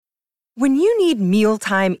When you need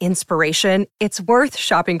mealtime inspiration, it's worth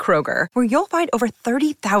shopping Kroger, where you'll find over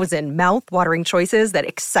 30,000 mouth-watering choices that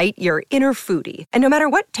excite your inner foodie. And no matter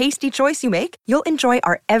what tasty choice you make, you'll enjoy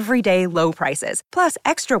our everyday low prices, plus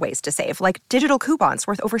extra ways to save, like digital coupons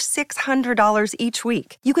worth over $600 each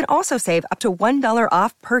week. You can also save up to $1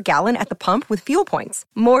 off per gallon at the pump with fuel points.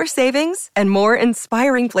 More savings and more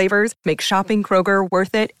inspiring flavors make shopping Kroger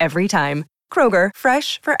worth it every time. Kroger,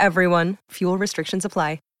 fresh for everyone. Fuel restrictions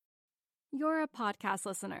apply. You're a podcast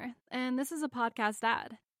listener, and this is a podcast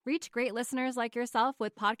ad. Reach great listeners like yourself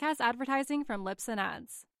with podcast advertising from Libsyn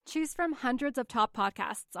Ads. Choose from hundreds of top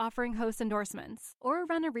podcasts offering host endorsements, or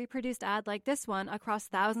run a reproduced ad like this one across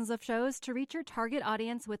thousands of shows to reach your target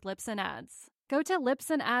audience with Libsyn Ads. Go to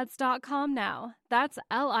libsynads.com now. That's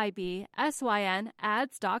LIBSYN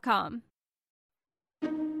ads.com.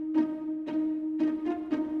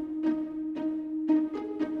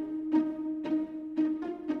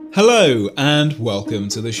 Hello and welcome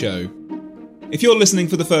to the show. If you're listening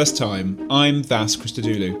for the first time, I'm Vas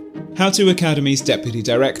Christodoulou, How To Academy's Deputy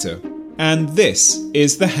Director, and this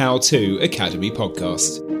is the How To Academy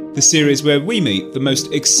podcast, the series where we meet the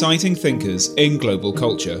most exciting thinkers in global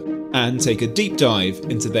culture and take a deep dive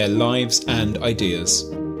into their lives and ideas.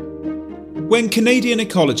 When Canadian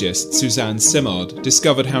ecologist Suzanne Simard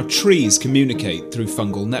discovered how trees communicate through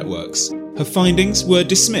fungal networks, her findings were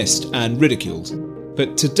dismissed and ridiculed.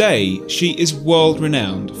 But today, she is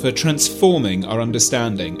world-renowned for transforming our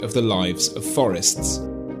understanding of the lives of forests.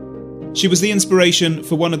 She was the inspiration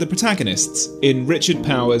for one of the protagonists in Richard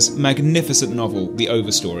Powers' magnificent novel, The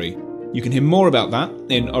Overstory. You can hear more about that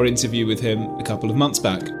in our interview with him a couple of months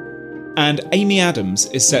back. And Amy Adams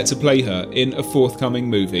is set to play her in a forthcoming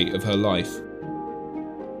movie of her life.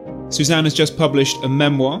 Suzanne has just published a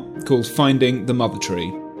memoir called Finding the Mother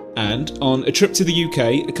Tree. And on a trip to the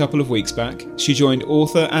UK a couple of weeks back, she joined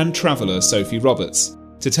author and traveller Sophie Roberts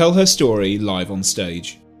to tell her story live on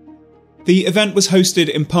stage. The event was hosted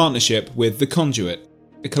in partnership with The Conduit,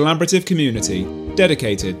 a collaborative community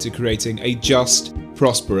dedicated to creating a just,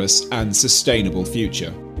 prosperous and sustainable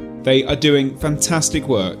future. They are doing fantastic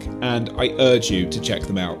work and I urge you to check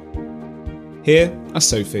them out. Here are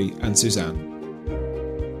Sophie and Suzanne.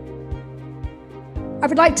 I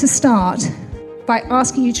would like to start by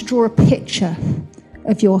asking you to draw a picture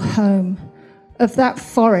of your home, of that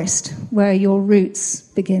forest where your roots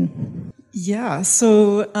begin. Yeah,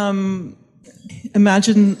 so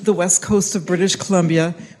imagine the west coast of British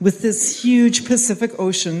Columbia with this huge Pacific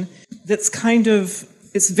Ocean that's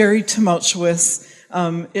it's very tumultuous.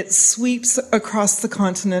 It sweeps across the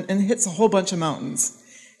continent and hits a whole bunch of mountains.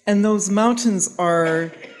 And those mountains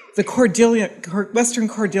are the Western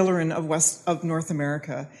Cordilleran of North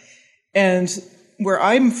America. And where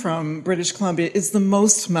I'm from, British Columbia, is the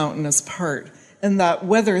most mountainous part. And that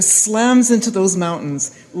weather slams into those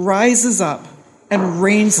mountains, rises up, and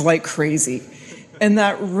rains like crazy. And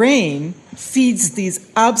that rain feeds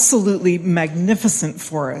these absolutely magnificent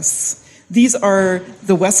forests. These are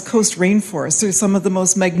the West Coast rainforests. They're some of the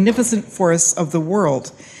most magnificent forests of the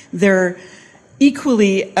world. They're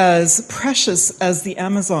equally as precious as the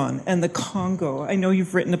Amazon and the Congo. I know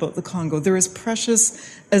you've written about the Congo. They're as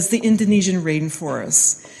precious as the Indonesian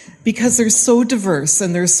rainforests because they're so diverse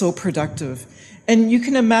and they're so productive. And you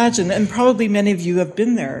can imagine, and probably many of you have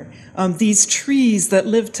been there, these trees that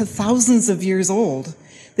live to thousands of years old.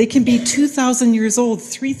 They can be 2,000 years old,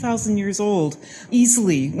 3,000 years old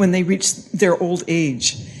easily when they reach their old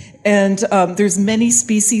age. And there's many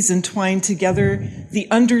species entwined together. The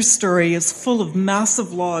understory is full of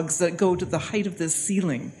massive logs that go to the height of this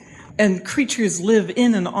ceiling. And creatures live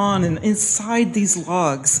in and on and inside these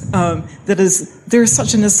logs. They're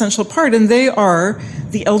such an essential part. And they are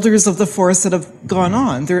the elders of the forest that have gone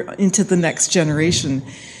on. They're into the next generation.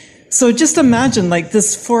 So just imagine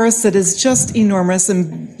this forest that is just enormous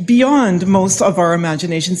and beyond most of our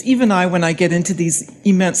imaginations. Even when I get into these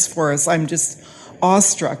immense forests, I'm just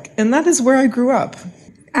awestruck. And that is where I grew up.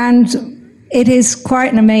 And it is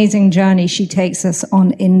quite an amazing journey she takes us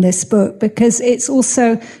on in this book because it's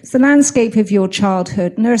the landscape of your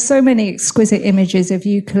childhood. And there are so many exquisite images of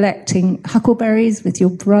you collecting huckleberries with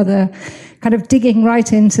your brother, kind of digging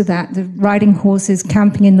right into that, the riding horses,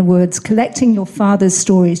 camping in the woods, collecting your father's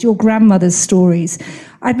stories, your grandmother's stories.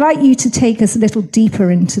 I'd like you to take us a little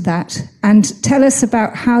deeper into that and tell us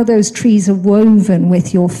about how those trees are woven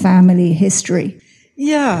with your family history.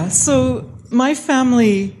 Yeah, so my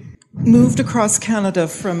family moved across Canada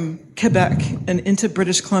from Quebec and into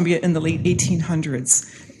British Columbia in the late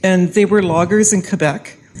 1800s. And they were loggers in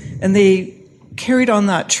Quebec. And they carried on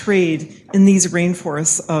that trade in these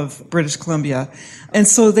rainforests of British Columbia. And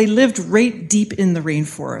so they lived right deep in the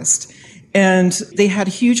rainforest. And they had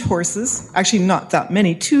huge horses, actually not that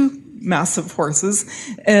many, 2 massive horses,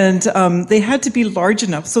 and they had to be large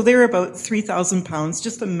enough. So they were about 3,000 pounds,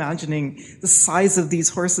 just imagining the size of these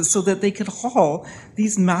horses, so that they could haul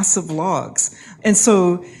these massive logs. And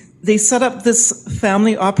so they set up this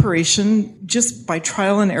family operation just by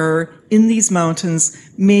trial and error in these mountains,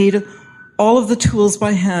 made all of the tools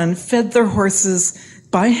by hand, fed their horses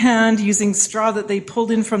by hand using straw that they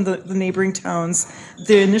pulled in from the neighboring towns.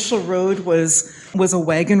 The initial road was a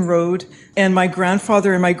wagon road, and my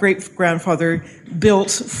grandfather and my great-grandfather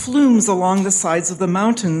built flumes along the sides of the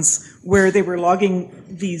mountains where they were logging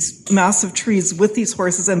these massive trees with these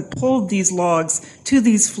horses and pulled these logs to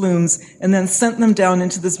these flumes and then sent them down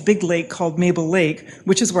into this big lake called Maple Lake,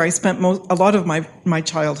 which is where I spent a lot of my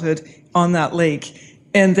childhood on that lake.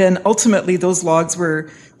 And then ultimately those logs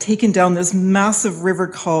were taken down this massive river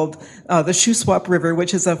called the Shuswap River,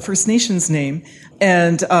 which is a First Nations name,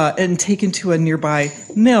 and taken to a nearby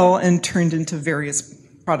mill and turned into various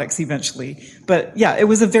products eventually. But yeah, it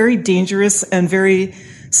was a very dangerous and very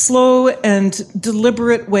slow and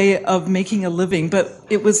deliberate way of making a living, but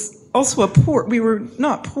it was also we were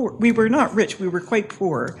not rich, we were quite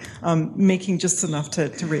poor, making just enough to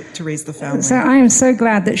raise the family. So I am so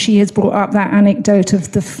glad that she has brought up that anecdote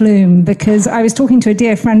of the flume, because I was talking to a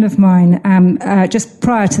dear friend of mine just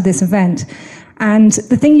prior to this event, and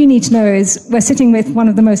the thing you need to know is we're sitting with one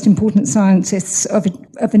of the most important scientists of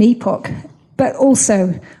an epoch, but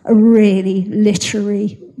also a really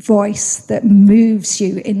literary voice that moves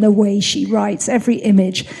you in the way she writes every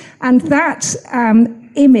image. And that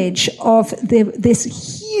image of this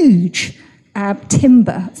huge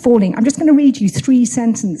timber falling. I'm just going to read you 3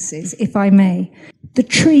 sentences, if I may. The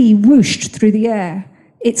tree whooshed through the air,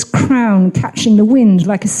 its crown catching the wind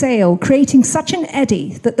like a sail, creating such an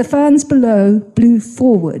eddy that the ferns below blew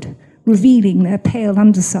forward, revealing their pale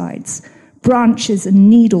undersides, branches and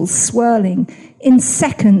needles swirling. In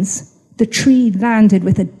seconds, the tree landed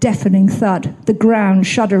with a deafening thud, the ground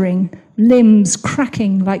shuddering, limbs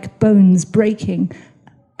cracking like bones breaking,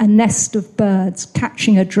 a nest of birds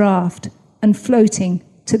catching a draft and floating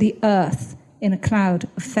to the earth in a cloud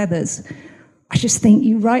of feathers. I just think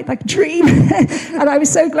you write like a dream. And I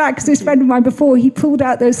was so glad, because this friend of mine before, he pulled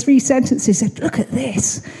out those 3 sentences, said, look at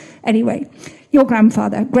this. Anyway, your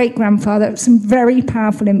grandfather, great-grandfather, some very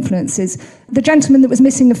powerful influences. The gentleman that was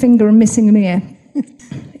missing a finger and missing an ear.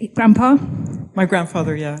 Grandpa? My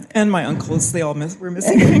grandfather, yeah. And my uncles, they all were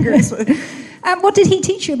missing fingers. What did he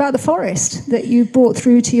teach you about the forest that you brought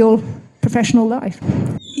through to your professional life?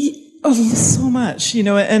 So much,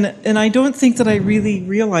 and I don't think that I really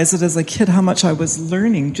realized it as a kid how much I was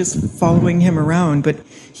learning just following him around. But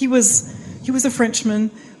he was a Frenchman.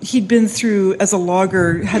 He'd been through, as a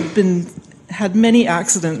logger, had many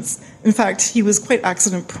accidents. In fact, he was quite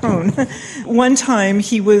accident prone. One time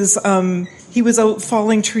he was out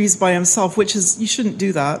falling trees by himself, which is, you shouldn't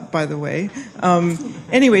do that, by the way.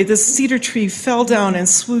 Anyway, this cedar tree fell down and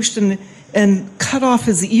swooshed and cut off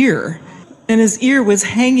his ear. And his ear was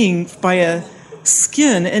hanging by a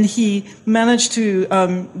skin, and he managed to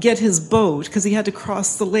get his boat, because he had to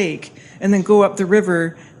cross the lake and then go up the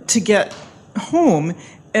river to get home.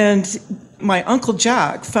 And my Uncle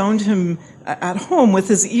Jack found him at home with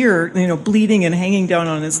his ear, bleeding and hanging down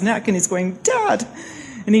on his neck, and he's going, Dad!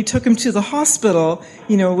 And he took him to the hospital,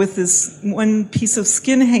 with this one piece of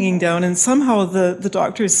skin hanging down, and somehow the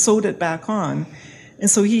doctors sewed it back on. And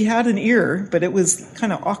so he had an ear, but it was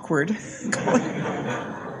kind of awkward.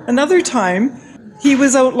 Another time, he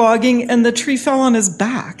was out logging, and the tree fell on his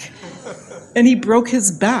back, and he broke his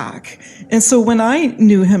back. And so when I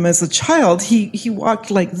knew him as a child, he walked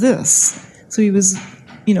like this. So he was,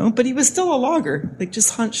 but he was still a logger, like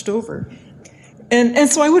just hunched over. And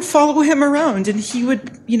so I would follow him around, and he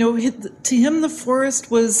would, to him the forest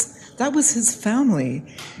was his family,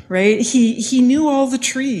 right? He knew all the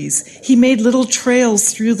trees. He made little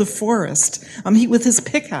trails through the forest. With his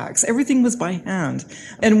pickaxe, everything was by hand.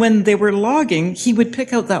 And when they were logging, he would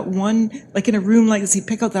pick out that one, like in a room like this, he'd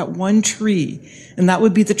pick out that one tree, and that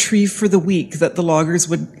would be the tree for the week that the loggers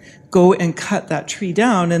would go and cut that tree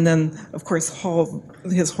down, and then, of course,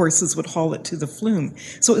 his horses would haul it to the flume.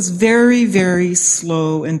 So it was very, very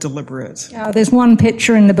slow and deliberate. There's one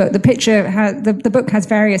picture in the book. The book has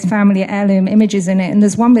various family heirloom images in it, and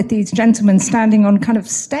there's one with these gentlemen standing on kind of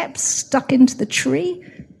steps stuck into the tree.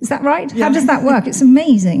 Is that right? Yeah. How does that work? It's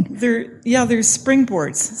amazing. They're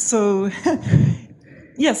springboards. So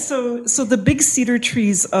yes, so the big cedar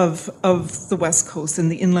trees of the West Coast and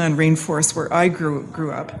the inland rainforest where I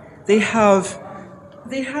grew up, they have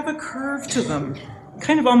they have a curve to them,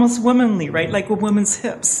 kind of almost womanly, right? Like a woman's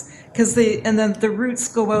hips. And then the roots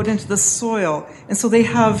go out into the soil. And so they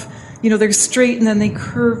have, they're straight and then they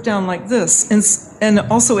curve down like this. And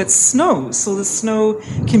also it's snow. So the snow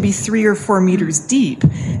can be 3 or 4 meters deep.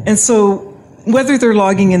 And so whether they're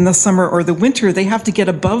logging in the summer or the winter, they have to get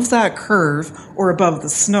above that curve or above the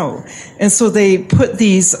snow. And so they put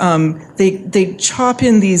these, they chop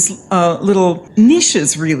in these little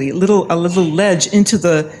niches, really, a little ledge into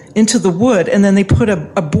the wood, and then they put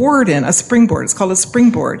a board in, a springboard. It's called a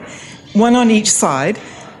springboard, one on each side.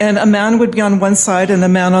 And a man would be on one side and a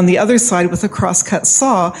man on the other side with a crosscut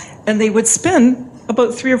saw, and they would spend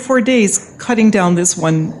about 3 or 4 days cutting down this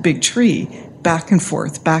one big tree, back and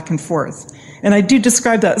forth, back and forth. And I do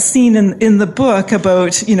describe that scene in the book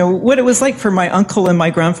about, what it was like for my uncle and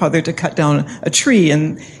my grandfather to cut down a tree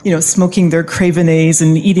and, smoking their cravennets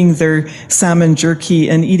and eating their salmon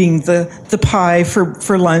jerky and eating the pie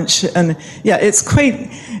for lunch. And yeah,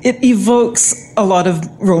 it evokes a lot of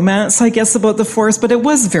romance, I guess, about the forest, but it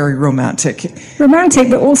was very romantic.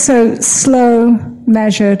 Romantic, but also slow,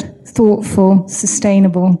 measured, thoughtful,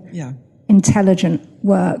 sustainable. Yeah. Intelligent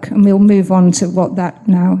work, and we'll move on to what that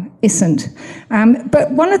now isn't. But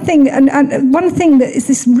one thing that is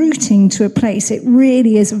this rooting to a place, it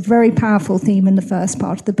really is a very powerful theme in the first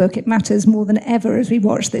part of the book. It matters more than ever as we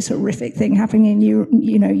watch this horrific thing happening in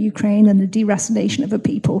Ukraine and the deracination of a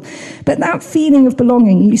people. But that feeling of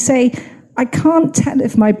belonging, you say, I can't tell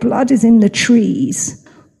if my blood is in the trees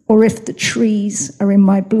or if the trees are in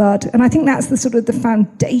my blood. And I think that's the sort of the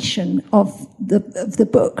foundation of the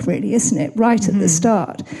book, really, isn't it? Right at the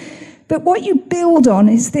start. But what you build on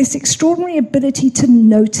is this extraordinary ability to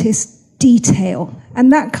notice detail.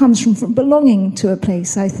 And that comes from belonging to a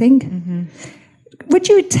place, I think. Mm-hmm. Would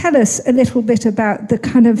you tell us a little bit about the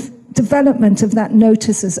kind of development of that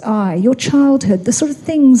noticer's eye, your childhood, the sort of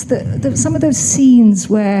things some of those scenes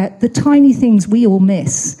where the tiny things we all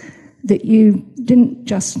miss, that you didn't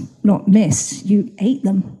just not miss, you ate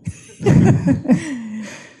them.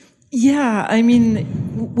 Yeah, I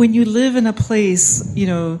mean, when you live in a place,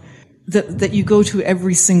 that you go to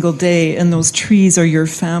every single day, and those trees are your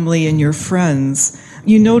family and your friends,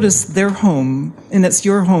 you notice their home, and it's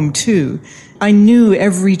your home too. I knew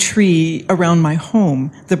every tree around my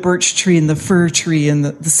home, the birch tree and the fir tree and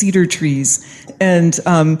the cedar trees. And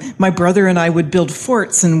my brother and I would build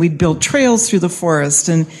forts, and we'd build trails through the forest.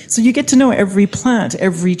 And so you get to know every plant,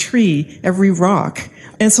 every tree, every rock.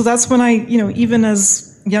 And so that's when I, even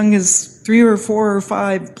as young as 3 or 4 or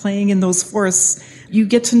 5, playing in those forests, you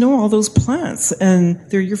get to know all those plants, and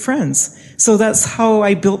they're your friends. So that's how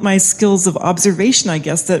I built my skills of observation, I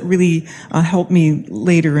guess, that really helped me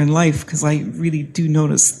later in life, because I really do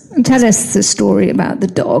notice. Tell us the story about the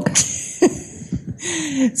dog.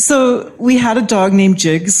 So we had a dog named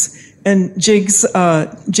Jigs, and Jigs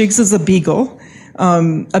is a beagle,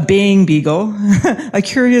 a baying beagle, a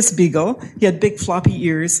curious beagle. He had big floppy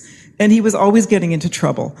ears, and he was always getting into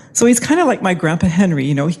trouble. So he's kind of like my Grandpa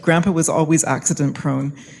Henry. Grandpa was always accident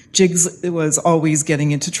prone. Jigs was always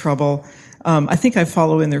getting into trouble. I think I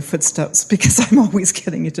follow in their footsteps because I'm always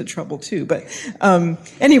getting into trouble too. But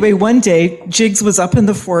anyway, one day Jigs was up in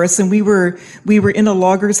the forest, and we were in a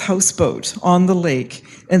logger's houseboat on the lake,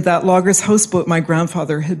 and that logger's houseboat my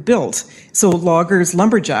grandfather had built. So loggers,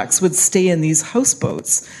 lumberjacks would stay in these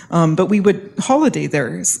houseboats, but we would holiday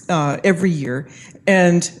there every year.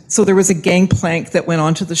 And so there was a gangplank that went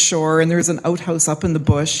onto the shore, and there was an outhouse up in the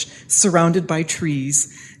bush surrounded by trees.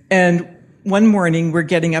 And one morning we're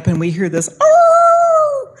getting up and we hear this,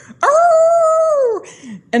 "Oh! Oh!"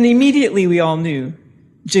 And immediately we all knew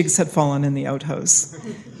Jigs had fallen in the outhouse.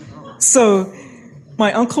 So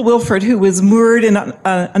my Uncle Wilfred, who was moored in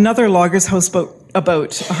another logger's houseboat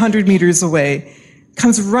about 100 meters away,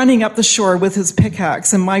 comes running up the shore with his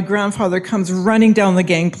pickaxe, and my grandfather comes running down the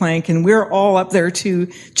gangplank, and we're all up there too.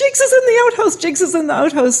 Jigs is in the outhouse! Jigs is in the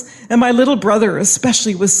outhouse! And my little brother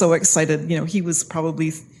especially was so excited. He was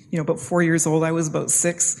probably about 4 years old. I was about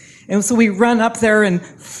 6. And so we run up there and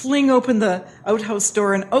fling open the outhouse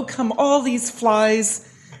door, and out come all these flies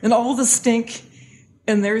and all the stink.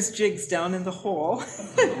 And there's Jigs down in the hole,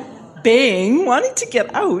 baying, wanting to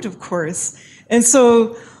get out, of course. And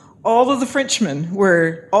so all of the Frenchmen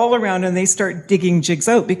were all around, and they start digging Jigs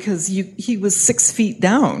out because he was 6 feet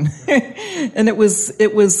down. And it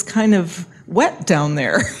was kind of wet down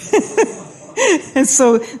there. And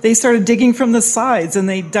so they started digging from the sides, and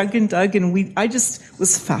they dug and dug, and I just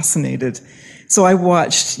was fascinated. So I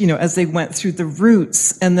watched, as they went through the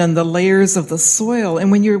roots and then the layers of the soil. And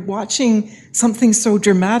when you're watching something so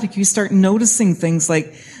dramatic, you start noticing things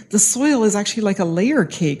like the soil is actually like a layer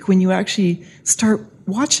cake when you actually start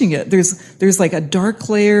watching it. There's like a dark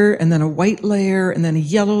layer and then a white layer and then a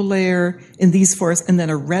yellow layer in these forests and then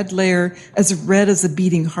a red layer, as red as a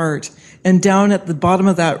beating heart. And down at the bottom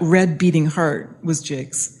of that red beating heart was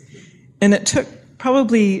Jiggs. And it took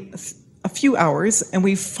probably a few hours, and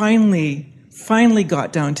we finally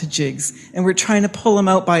got down to Jiggs, and we're trying to pull him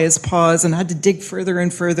out by his paws and had to dig further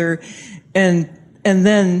and further. And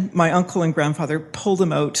then my uncle and grandfather pulled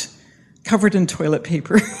him out, covered in toilet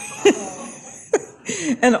paper.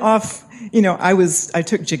 And off, I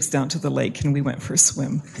took Jiggs down to the lake and we went for a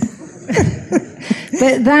swim.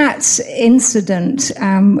 But that incident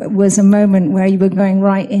was a moment where you were going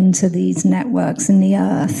right into these networks in the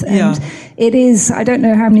earth. And it is, I don't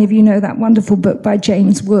know how many of you know that wonderful book by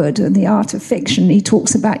James Wood, The Art of Fiction. He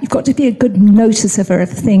talks about you've got to be a good noticer of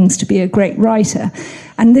things to be a great writer.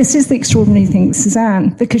 And this is the extraordinary thing with Suzanne,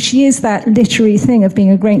 because she is that literary thing of being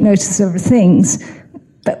a great noticer of things,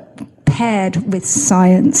 but paired with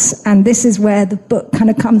science. And this is where the book kind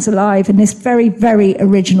of comes alive in this very, very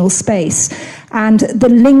original space. And the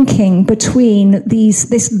linking between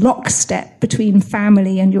this lockstep between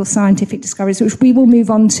family and your scientific discoveries, which we will move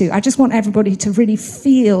on to. I just want everybody to really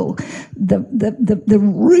feel the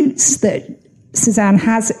roots that Suzanne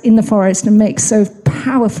has in the forest and makes so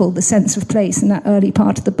powerful the sense of place in that early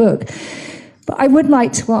part of the book. But I would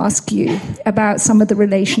like to ask you about some of the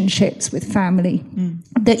relationships with family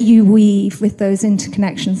that you weave with those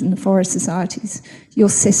interconnections in the forest societies. Your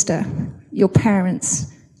sister, your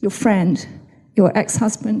parents, your friend, your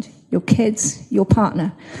ex-husband, your kids, your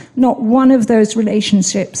partner. Not one of those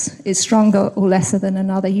relationships is stronger or lesser than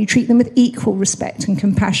another. You treat them with equal respect and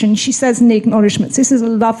compassion. She says in the acknowledgements, this is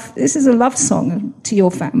a love song to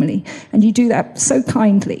your family, and you do that so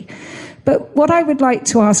kindly. But what I would like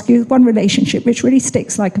to ask you is one relationship which really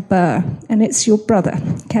sticks like a burr, and it's your brother,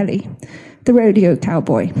 Kelly, the rodeo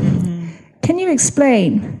cowboy. Mm-hmm. Can you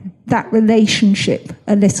explain that relationship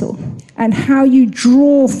a little and how you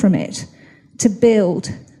draw from it to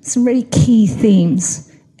build some really key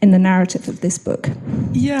themes in the narrative of this book?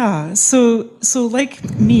 Yeah, so like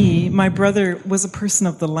me, my brother was a person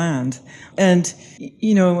of the land, and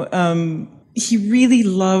he really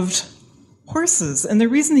loved horses. And the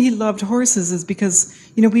reason he loved horses is because,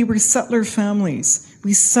 we were settler families.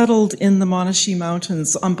 We settled in the Monashee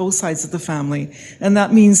Mountains on both sides of the family. And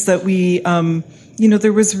that means that we,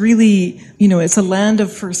 there was really, it's a land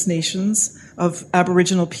of First Nations, of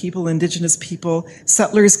Aboriginal people, Indigenous people.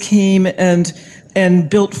 Settlers came and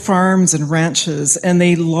built farms and ranches, and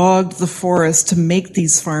they logged the forest to make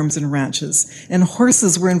these farms and ranches. And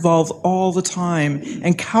horses were involved all the time,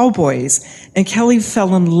 and cowboys. And Kelly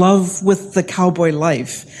fell in love with the cowboy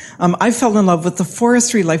life. I fell in love with the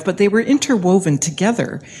forestry life, but they were interwoven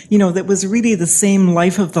together. That was really the same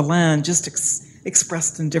life of the land, just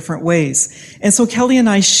expressed in different ways. And so Kelly and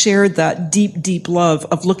I shared that deep, deep love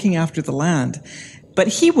of looking after the land. But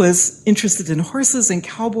he was interested in horses and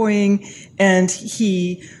cowboying, and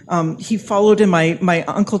he followed in my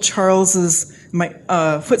Uncle Charles's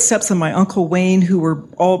footsteps and my Uncle Wayne, who were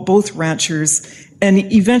both ranchers. And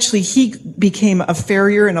eventually he became a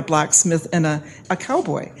farrier and a blacksmith and a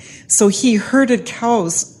cowboy. So he herded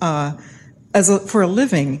cows for a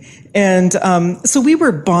living. And so we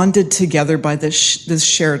were bonded together by this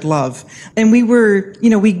shared love. And we were,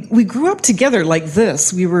 we grew up together like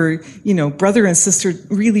this. We were, brother and sister,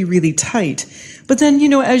 really, really tight. But then,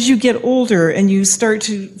 as you get older and you start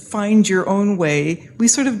to find your own way, we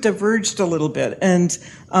sort of diverged a little bit. And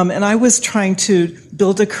I was trying to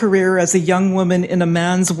build a career as a young woman in a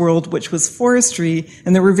man's world, which was forestry,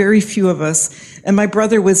 and there were very few of us. And my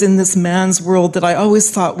brother was in this man's world that I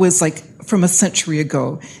always thought was like from a century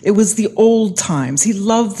ago. It was the old times. He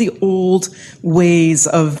loved the old ways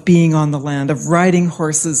of being on the land, of riding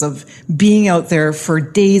horses, of being out there for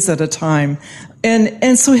days at a time.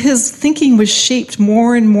 And so his thinking was shaped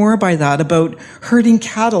more and more by that, about herding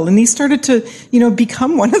cattle. And he started to,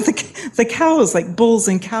 become one of the cows, like bulls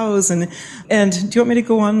and cows. And do you want me to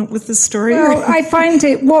go on with this story? Well, I find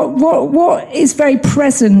it, what is very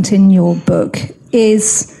present in your book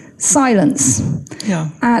is silence.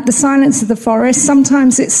 Yeah. The silence of the forest.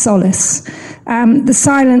 Sometimes it's solace. The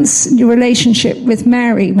silence, your relationship with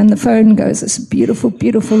Mary when the phone goes, it's a beautiful,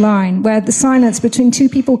 beautiful line where the silence between two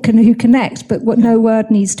people who connect, but no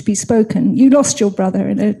word needs to be spoken. You lost your brother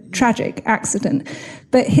in a tragic accident,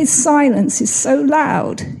 but his silence is so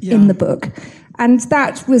loud in the book. And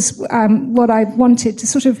that was what I wanted to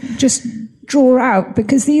sort of just draw out,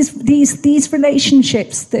 because these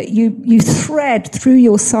relationships that you thread through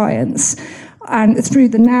your science and through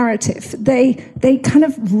the narrative, they kind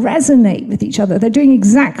of resonate with each other. They're doing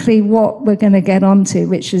exactly what we're going to get onto,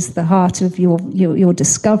 which is the heart of your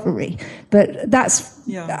discovery. But that's,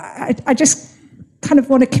 I just kind of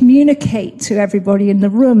want to communicate to everybody in the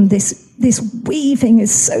room, this weaving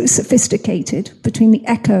is so sophisticated between the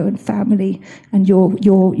Echo and family and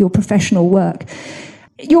your professional work.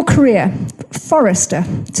 Your career, forester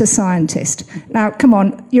to scientist. Now, come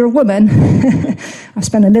on, you're a woman. I've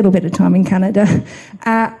spent a little bit of time in Canada.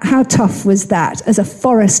 How tough was that as a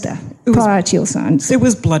forester prior to your science? It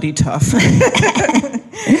was bloody tough.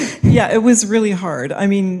 Yeah, it was really hard. I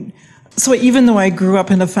mean, so even though I grew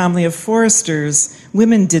up in a family of foresters,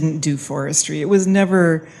 women didn't do forestry. It's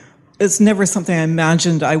never something I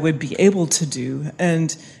imagined I would be able to do.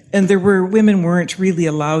 And women weren't really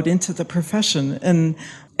allowed into the profession. And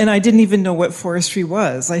I didn't even know what forestry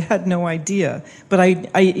was. I had no idea. But I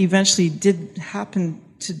eventually did happen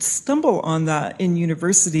to stumble on that in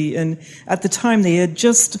university. And at the time, they had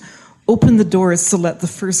just opened the doors to let the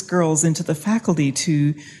first girls into the faculty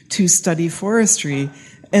to study forestry.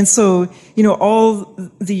 And so, all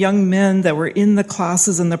the young men that were in the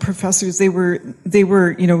classes and the professors, they were,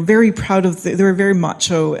 very proud of, they were very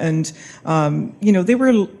macho and, they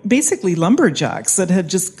were basically lumberjacks that had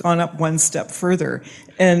just gone up one step further.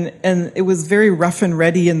 And it was very rough and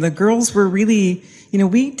ready, and the girls were really,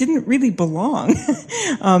 we didn't really belong.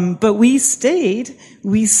 But we stayed,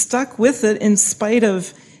 we stuck with it in spite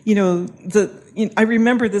of, I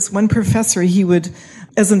remember this one professor, he would,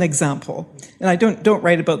 as an example, and I don't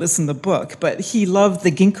write about this in the book, but he loved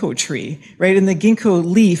the ginkgo tree, right? And the ginkgo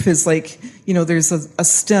leaf is like, there's a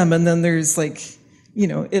stem, and then there's like,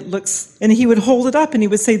 it looks, and he would hold it up and he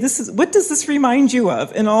would say, what does this remind you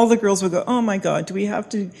of? And all the girls would go, oh my God, do we have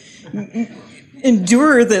to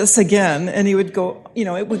endure this again? And he would go,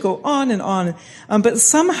 it would go on and on. But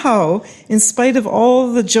somehow, in spite of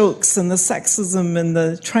all the jokes and the sexism and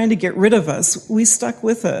the trying to get rid of us, we stuck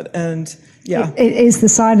with it. And yeah. It is the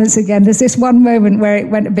silence again. There's this one moment where it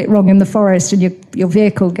went a bit wrong in the forest and your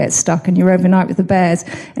vehicle gets stuck and you're overnight with the bears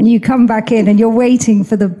and you come back in and you're waiting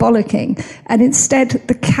for the bollocking and instead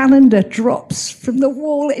the calendar drops from the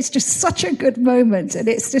wall. It's just such a good moment, and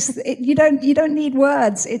it's just, you don't need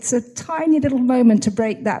words. It's a tiny little moment to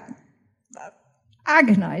break that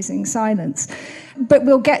agonizing silence. But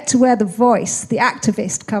we'll get to where the voice, the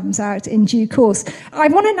activist, comes out in due course. I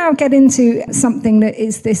want to now get into something that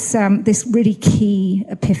is this really key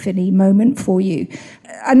epiphany moment for you.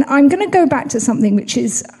 And I'm going to go back to something which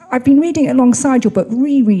is, I've been reading it alongside your book,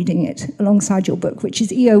 rereading it alongside your book, which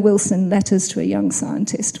is E.O. Wilson, Letters to a Young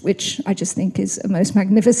Scientist, which I just think is a most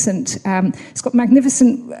magnificent, it's got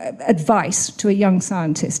magnificent advice to a young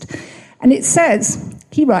scientist. And it says,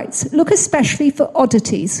 he writes, look especially for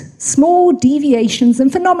oddities, small deviations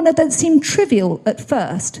and phenomena that seem trivial at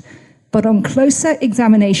first, but on closer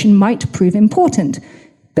examination might prove important.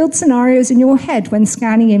 Build scenarios in your head when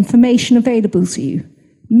scanning information available to you.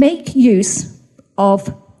 Make use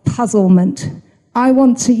of puzzlement. I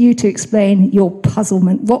want you to explain your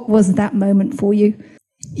puzzlement. What was that moment for you?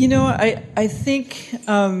 I think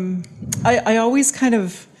I always kind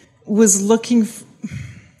of was looking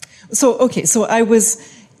So I was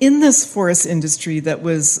in this forest industry that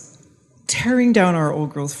was tearing down our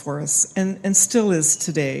old growth forests and still is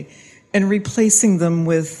today, and replacing them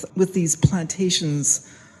with these plantations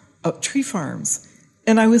of tree farms.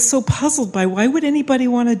 And I was so puzzled by why would anybody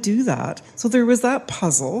want to do that? So there was that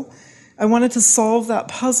puzzle. I wanted to solve that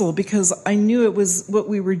puzzle because I knew it was what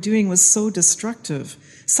we were doing was so destructive,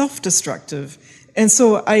 self-destructive. And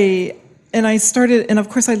so I started, and of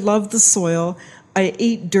course I loved the soil. I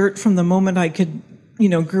ate dirt from the moment I could,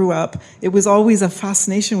 grew up. It was always a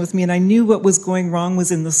fascination with me, and I knew what was going wrong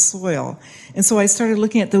was in the soil. And so I started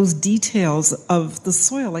looking at those details of the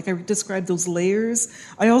soil, like I described those layers.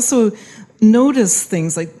 I also noticed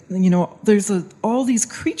things like, there's all these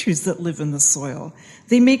creatures that live in the soil.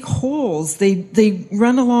 They make holes. They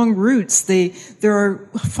run along roots. There are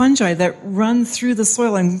fungi that run through the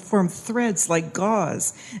soil and form threads like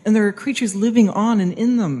gauze. And there are creatures living on and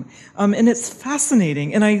in them. And it's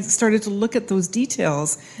fascinating. And I started to look at those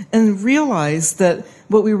details and realize that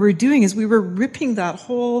what we were doing is we were ripping that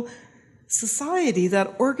whole society,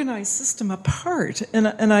 that organized system apart. And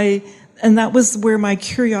that was where my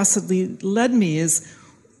curiosity led me, is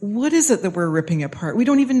what is it that we're ripping apart? We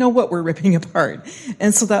don't even know what we're ripping apart.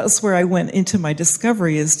 And so that was where I went into my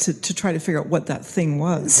discovery, is to try to figure out what that thing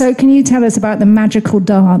was. So can you tell us about the magical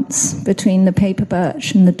dance between the paper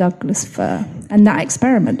birch and the Douglas fir and that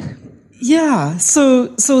experiment? Yeah.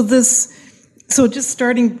 So So just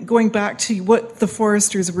going back to what the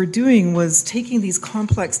foresters were doing was taking these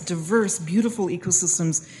complex, diverse, beautiful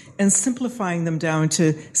ecosystems and simplifying them down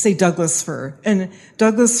to, say, Douglas fir. And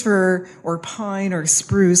Douglas fir or pine or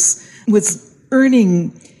spruce was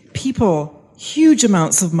earning people huge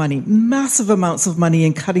amounts of money, massive amounts of money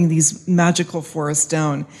in cutting these magical forests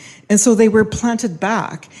down. And so they were planted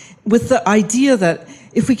back with the idea that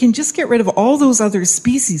if we can just get rid of all those other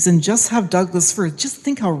species and just have Douglas fir, just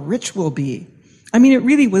think how rich we'll be. I mean, it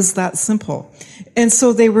really was that simple. And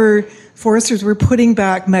so foresters were putting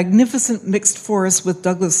back magnificent mixed forests with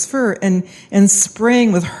Douglas fir and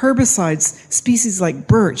spraying with herbicides, species like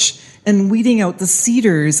birch, and weeding out the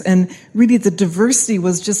cedars. And really the diversity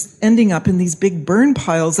was just ending up in these big burn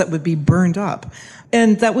piles that would be burned up.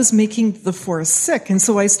 And that was making the forest sick. And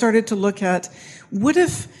so I started to look at, what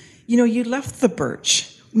if, you left the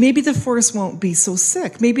birch? Maybe the forest won't be so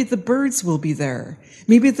sick. Maybe the birds will be there.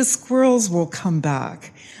 Maybe the squirrels will come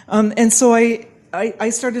back. And so I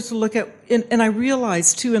started to look at, and I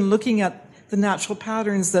realized too, in looking at the natural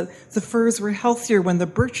patterns, that the firs were healthier when the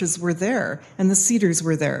birches were there and the cedars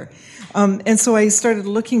were there. And so I started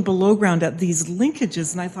looking below ground at these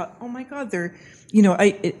linkages, and I thought, oh my God,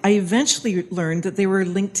 I eventually learned that they were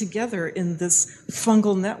linked together in this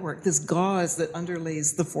fungal network, this gauze that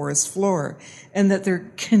underlays the forest floor, and that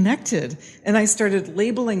they're connected. And I started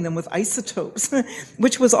labeling them with isotopes,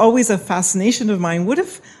 which was always a fascination of mine. What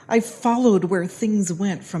if I followed where things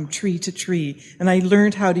went from tree to tree, and I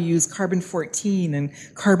learned how to use carbon-14 and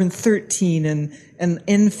carbon-13 and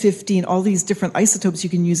N15, all these different isotopes you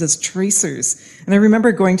can use as tracers. And I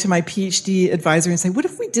remember going to my PhD advisor and saying, what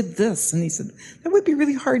if we did this? And he said, that would be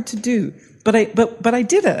really hard to do. But I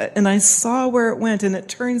did it, and I saw where it went, and it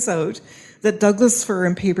turns out that Douglas fir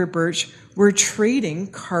and paper birch were trading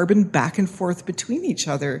carbon back and forth between each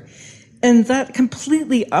other. And that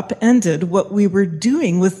completely upended what we were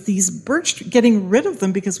doing with these birch, getting rid of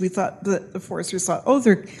them because we thought that the foresters thought, oh,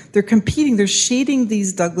 they're competing, they're shading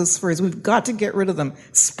these Douglas firs. We've got to get rid of them,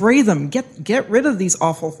 spray them, get rid of these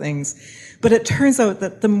awful things. But it turns out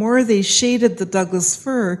that the more they shaded the Douglas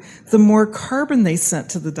fir, the more carbon they sent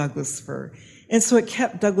to the Douglas fir. And so it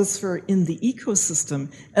kept Douglas fir in the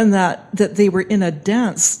ecosystem, and that they were in a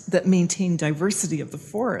dance that maintained diversity of the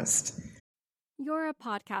forest. You're a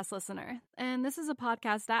podcast listener, and this is a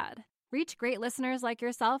podcast ad. Reach great listeners like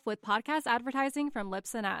yourself with podcast advertising from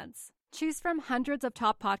Libsyn Ads. Choose from hundreds of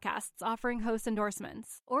top podcasts offering host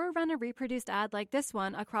endorsements, or run a reproduced ad like this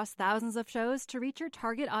one across thousands of shows to reach your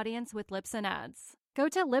target audience with Libsyn Ads. Go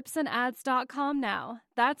to libsynads.com now.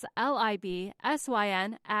 That's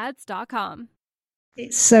LIBSYN ads.com.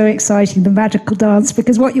 It's so exciting, the magical dance,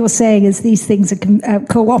 because what you're saying is these things are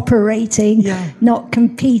cooperating, not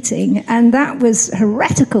competing. And that was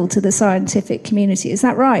heretical to the scientific community. Is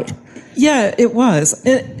that right? Yeah, it was.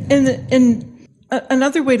 And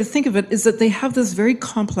another way to think of it is that they have this very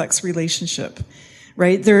complex relationship,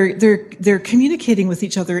 right? They're communicating with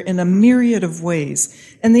each other in a myriad of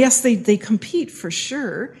ways. And yes, they compete for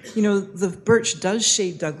sure. The birch does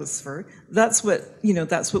shade Douglas fir. That's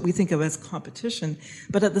what we think of as competition.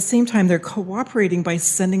 But at the same time, they're cooperating by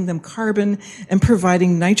sending them carbon and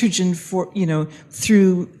providing nitrogen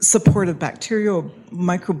through support of bacterial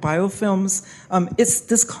microbiofilms. It's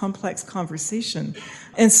this complex conversation.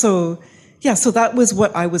 And so that was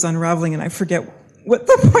what I was unraveling, and I forget what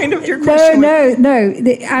the point of your question was. No.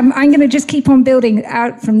 I'm going to just keep on building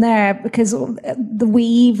out from there, because the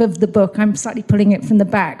weave of the book, I'm slightly pulling it from the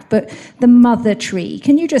back, but the mother tree.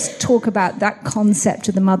 Can you just talk about that concept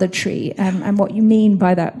of the mother tree and what you mean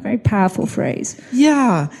by that very powerful phrase?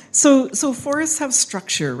 Yeah. So forests have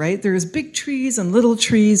structure, right? There's big trees and little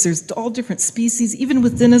trees. There's all different species. Even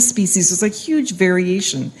within a species, there's like huge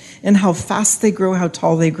variation in how fast they grow, how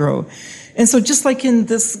tall they grow. And so just like in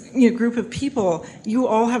this group of people, you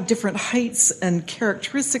all have different heights and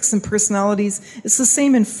characteristics and personalities. It's the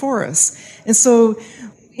same in forests. And so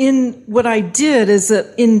in what I did is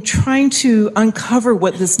that in trying to uncover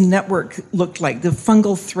what this network looked like, the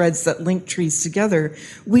fungal threads that link trees together,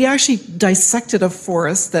 we actually dissected a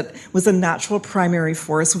forest that was a natural primary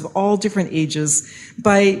forest with all different ages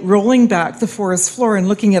by rolling back the forest floor and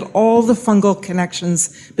looking at all the fungal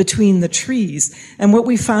connections between the trees. And what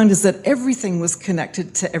we found is that everything was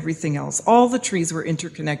connected to everything else. All the trees were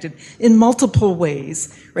interconnected in multiple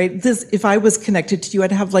ways, right? If I was connected to you,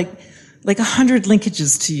 I'd have like 100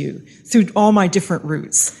 linkages to you through all my different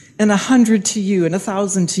roots, and 100 to you, and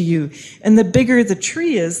 1,000 to you. And the bigger the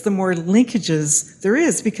tree is, the more linkages there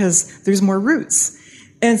is because there's more roots.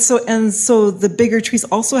 And so the bigger trees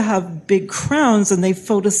also have big crowns, and they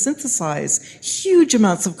photosynthesize huge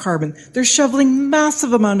amounts of carbon. They're shoveling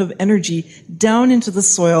massive amount of energy down into the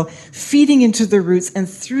soil, feeding into the roots and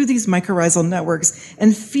through these mycorrhizal networks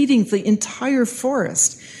and feeding the entire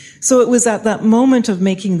forest. So it was at that moment of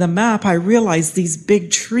making the map, I realized these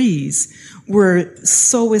big trees were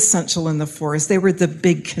so essential in the forest. They were the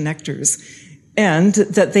big connectors. And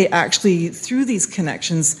that they actually, through these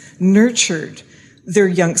connections, nurtured their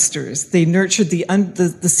youngsters. They nurtured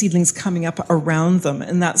the seedlings coming up around them.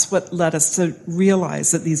 And that's what led us to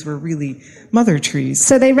realize that these were really mother trees.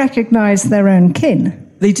 So they recognize their own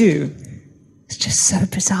kin. They do. It's just so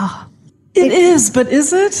bizarre. It is, but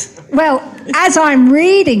is it? Well, as I'm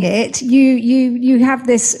reading it, you have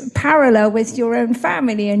this parallel with your own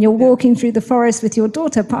family, and you're walking through the forest with your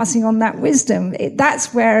daughter, passing on that wisdom.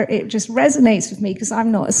 That's where it just resonates with me, because I'm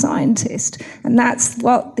not a scientist, and that's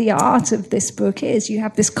what the art of this book is. You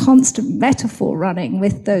have this constant metaphor running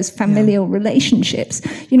with those familial relationships.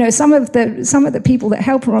 You know, some of the people that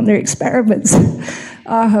help her on their experiments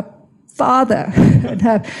are her father and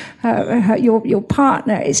your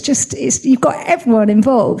partner. You've got everyone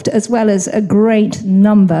involved, as well as a great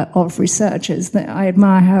number of researchers that I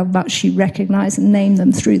admire how much you recognize and name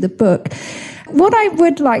them through the book. What I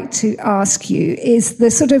would like to ask you is the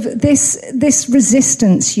sort of this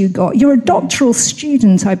resistance you got. You're a doctoral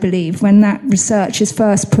student, I believe, when that research is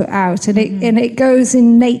first put out, and it goes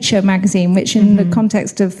in Nature magazine, which in the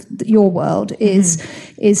context of your world is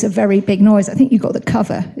a very big noise. I think you got the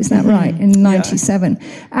cover, isn't that right, in 97?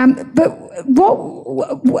 Yeah. But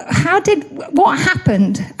what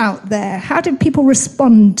happened out there? How did people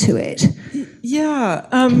respond to it? Yeah.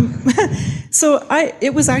 So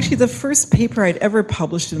it was actually the first paper I'd ever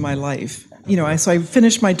published in my life. You know, so I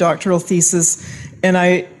finished my doctoral thesis,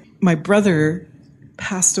 and my brother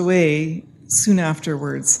passed away soon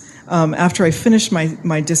afterwards, after I finished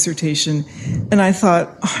my dissertation, and I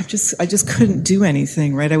thought, I just couldn't do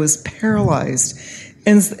anything, right? I was paralyzed.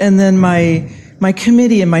 And then my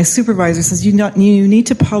committee and my supervisor says, you need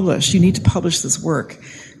to publish this work.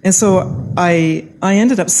 And so I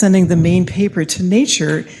ended up sending the main paper to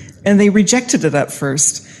Nature, and they rejected it at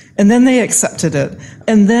first, and then they accepted it.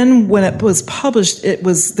 And then when it was published, there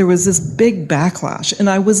was this big backlash, and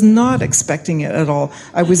I was not expecting it at all.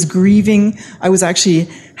 I was grieving. I was actually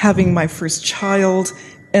having my first child,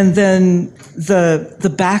 and then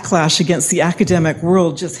the backlash against the academic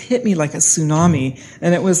world just hit me like a tsunami.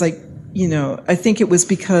 And it was like, you know, I think it was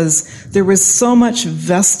because there was so much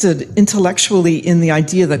vested intellectually in the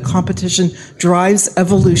idea that competition drives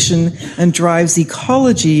evolution and drives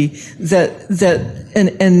ecology,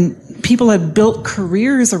 and people had built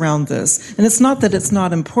careers around this. And it's not that it's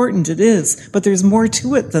not important, it is, but there's more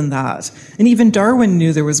to it than that. And even Darwin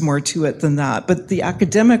knew there was more to it than that, but the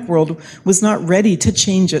academic world was not ready to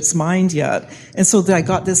change its mind yet. And so I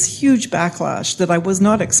got this huge backlash that I was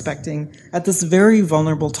not expecting at this very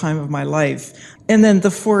vulnerable time of my life. And then the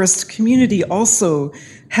forest community also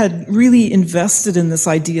had really invested in this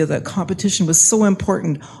idea that competition was so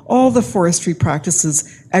important. All the forestry practices,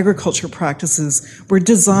 agriculture practices, were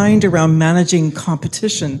designed around managing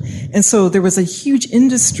competition. And so there was a huge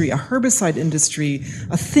industry, a herbicide industry,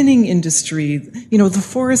 a thinning industry. You know, the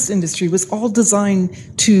forest industry was all designed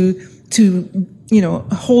to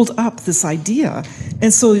hold up this idea.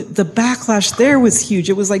 And so the backlash there was huge.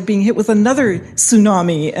 It was like being hit with another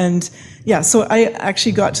tsunami. And yeah, so I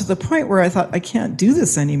actually got to the point where I thought, I can't do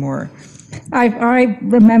this anymore. I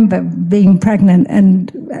remember being pregnant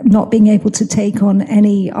and not being able to take on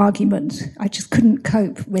any argument. I just couldn't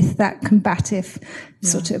cope with that combative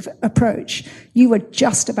sort of approach. You were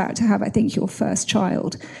just about to have, I think, your first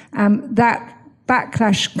child. That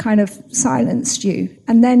backlash kind of silenced you.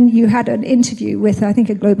 And then you had an interview with, I think,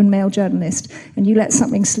 a Globe and Mail journalist, and you let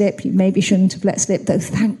something slip you maybe shouldn't have let slip, though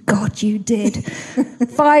thank God you did.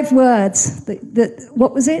 5 words.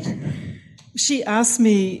 What was it? She asked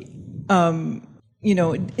me,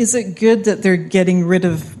 is it good that they're getting rid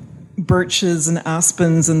of birches and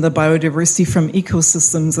aspens and the biodiversity from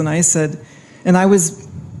ecosystems? And I said, and I was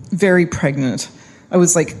very pregnant. I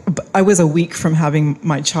was a week from having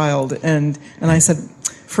my child, and I said,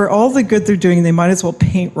 for all the good they're doing, they might as well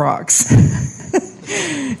paint rocks.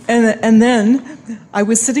 and then I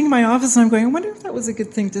was sitting in my office, and I'm going, I wonder if that was a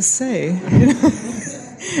good thing to say. You know?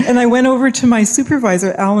 And I went over to my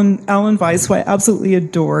supervisor, Alan Weiss, who I absolutely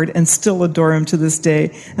adored and still adore him to this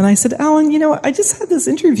day. And I said, Alan, I just had this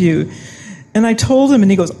interview. And I told him, and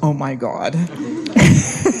he goes, oh my God.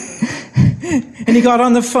 And he got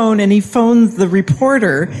on the phone and he phoned the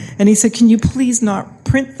reporter and he said, can you please not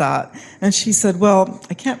print that? And she said, well,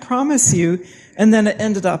 I can't promise you. And then it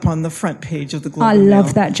ended up on the front page of the Globe I and Mail.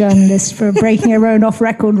 love that journalist for breaking her own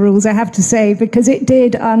off-record rules, I have to say, because it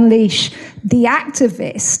did unleash the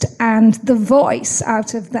activist and the voice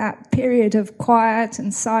out of that period of quiet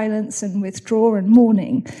and silence and withdrawal and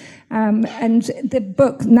mourning. And the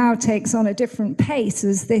book now takes on a different pace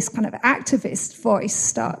as this kind of activist voice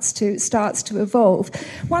starts to evolve.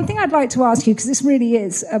 One thing I'd like to ask you, because this really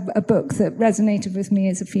is a book that resonated with me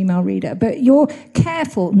as a female reader, but you're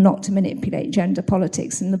careful not to manipulate gender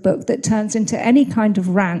politics in the book that turns into any kind of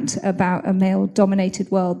rant about a male-dominated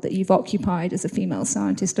world that you've occupied as a female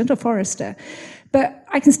scientist and a forester. But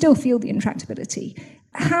I can still feel the intractability.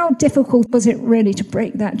 How difficult was it really to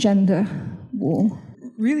break that gender wall?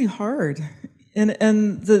 Really hard. And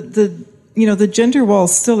the gender wall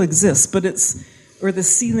still exists, but or the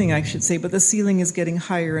ceiling, I should say, but the ceiling is getting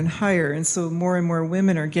higher and higher, and so more and more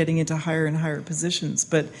women are getting into higher and higher positions.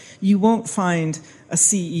 But you won't find a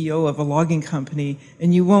CEO of a logging company,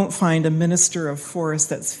 and you won't find a minister of forest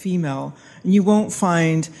that's female, and you won't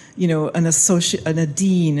find, a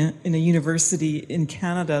dean in a university in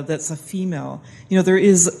Canada that's a female. There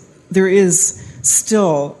is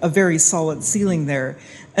still a very solid ceiling there.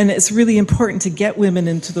 And it's really important to get women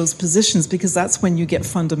into those positions because that's when you get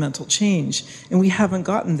fundamental change. And we haven't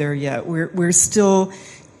gotten there yet. We're still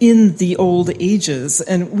in the old ages.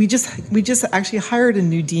 And we just actually hired a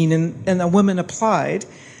new dean and a woman applied.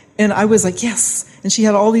 And I was like, yes. And she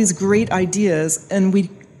had all these great ideas and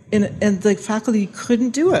the faculty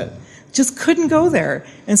couldn't do it. Just couldn't go there.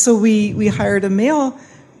 And so we hired a male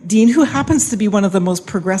dean, who happens to be one of the most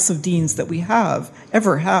progressive deans that we have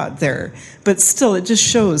ever had there. But still, it just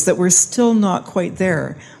shows that we're still not quite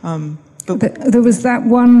there. But there was that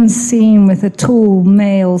one scene with a tall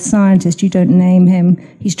male scientist, you don't name him,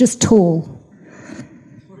 he's just tall.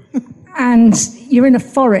 And you're in a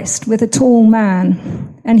forest with a tall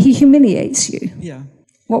man, and he humiliates you. Yeah.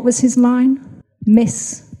 What was his line?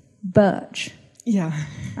 Miss Birch. Yeah.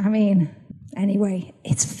 I mean, anyway,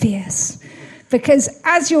 it's fierce. Because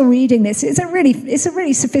as you're reading this, it's a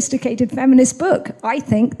really sophisticated feminist book. I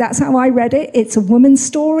think that's how I read it. It's a woman's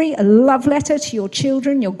story, a love letter to your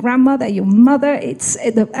children, your grandmother, your mother.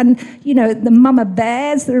 The mama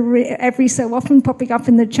bears that are every so often popping up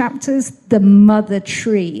in the chapters. The mother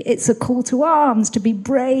tree. It's a call to arms, to be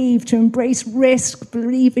brave, to embrace risk,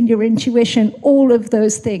 believe in your intuition, all of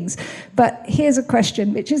those things. But here's a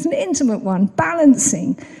question, which is an intimate one: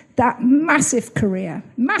 balancing that massive career,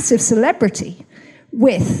 massive celebrity,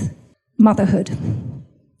 with motherhood.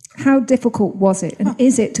 How difficult was it, and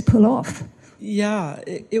is it to pull off? Yeah,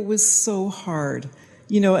 it was so hard.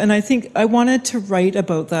 And I think I wanted to write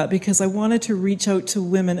about that because I wanted to reach out to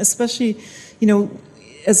women, especially,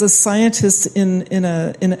 as a scientist in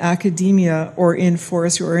academia or in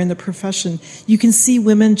forestry or in the profession, you can see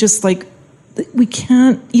women just like, we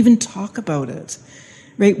can't even talk about it,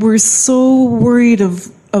 right? We're so worried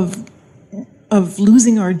of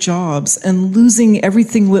losing our jobs and losing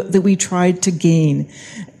everything that we tried to gain,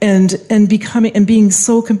 and being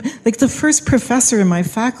so like the first professor in my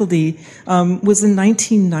faculty was in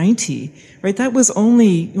 1990, right? That was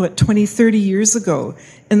only 20-30 years ago,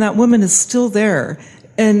 and that woman is still there.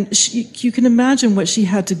 And you can imagine what she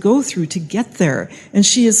had to go through to get there. And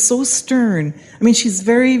she is so stern. I mean, she's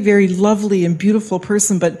very, very lovely and beautiful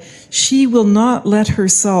person, but she will not let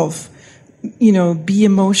herself be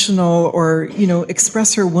emotional or,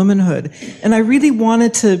 express her womanhood. And I really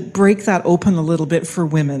wanted to break that open a little bit for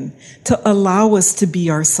women, to allow us to be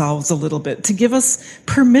ourselves a little bit, to give us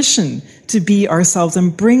permission to be ourselves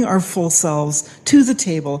and bring our full selves to the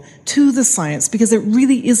table, to the science, because it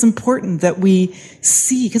really is important that we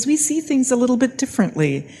see, because we see things a little bit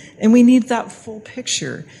differently, and we need that full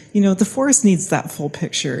picture. The forest needs that full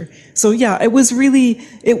picture. So yeah, it was really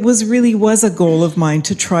a goal of mine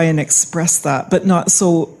to try and express that, but not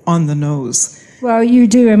so on the nose. Well, you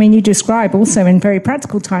do. I mean, you describe also in very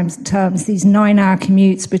practical terms these 9-hour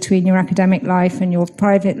commutes between your academic life and your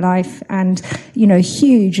private life, and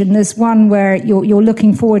huge. And there's one where you're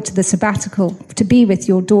looking forward to the sabbatical to be with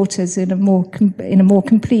your daughters in a more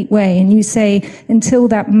complete way. And you say, until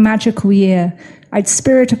that magical year, I'd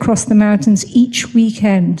spirit across the mountains each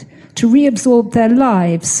weekend to reabsorb their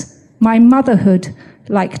lives, my motherhood,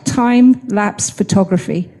 like time-lapse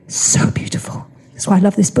photography. So beautiful. That's why I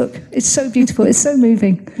love this book. It's so beautiful. It's so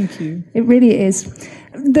moving. Thank you. It really is.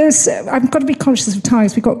 I've got to be conscious of time.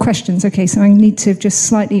 We've got questions. Okay, so I need to just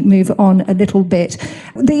slightly move on a little bit.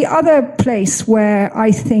 The other place where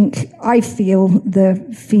I feel the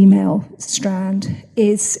female strand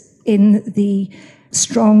is in the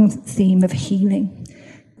strong theme of healing.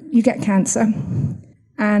 You get cancer,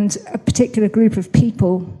 and a particular group of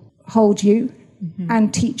people hold you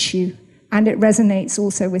and teach you. And it resonates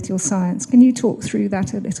also with your science. Can you talk through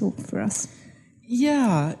that a little for us?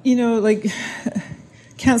 Yeah,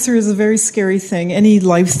 cancer is a very scary thing. Any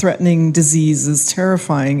life-threatening disease is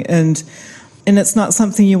terrifying, and it's not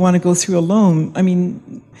something you want to go through alone. I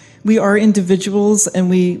mean, we are individuals, and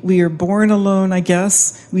we are born alone, I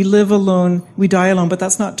guess. We live alone, we die alone, but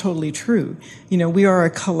that's not totally true. We are a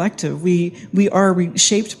collective. We are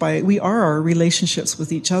shaped by, we are our relationships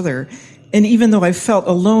with each other. And even though I felt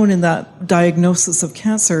alone in that diagnosis of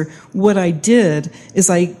cancer, what I did is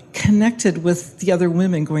I connected with the other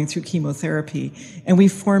women going through chemotherapy, and we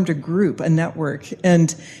formed a group, a network,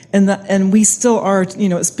 and we still are.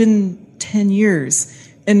 It's been 10 years,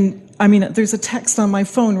 and I mean, there's a text on my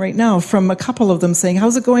phone right now from a couple of them saying,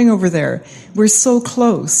 "How's it going over there? We're so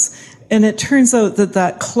close." And it turns out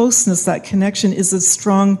that closeness, that connection, is a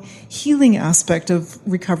strong healing aspect of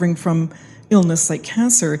recovering from illness like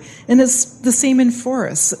cancer. And it's the same in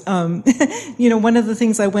forests. One of the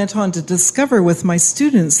things I went on to discover with my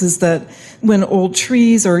students is that when old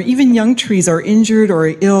trees or even young trees are injured or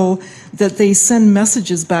ill, that they send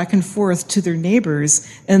messages back and forth to their neighbors,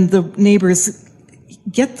 and the neighbors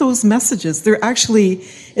get those messages.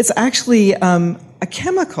 It's actually a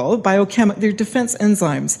chemical, they're defense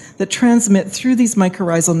enzymes that transmit through these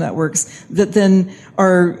mycorrhizal networks that then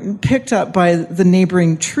are picked up by the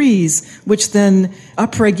neighboring trees, which then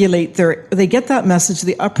they get that message,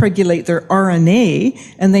 they upregulate their RNA,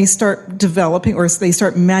 and they start developing, or they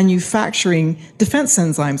start manufacturing defense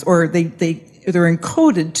enzymes, or they're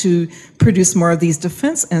encoded to produce more of these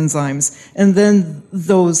defense enzymes, and then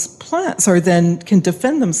those plants can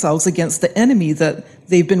defend themselves against the enemy that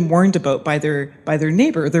they've been warned about by their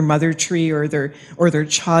neighbor, their mother tree, or their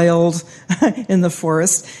child in the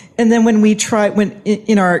forest. And then when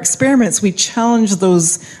in our experiments, we challenged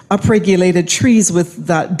those upregulated trees with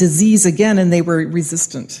that disease again, and they were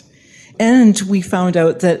resistant. And we found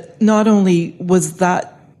out that not only was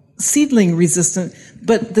that seedling resistant,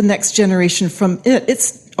 but the next generation from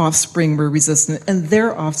its offspring were resistant, and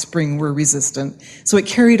their offspring were resistant. So it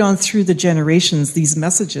carried on through the generations, these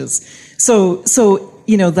messages. So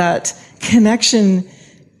that connection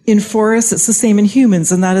in forests, it's the same in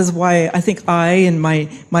humans, and that is why I think I and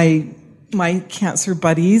my cancer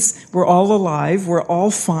buddies, we're all alive, we're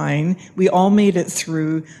all fine, we all made it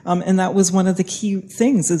through, and that was one of the key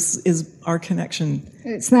things is our connection.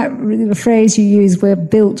 It's the phrase you use, we're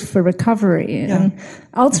built for recovery. Yeah. And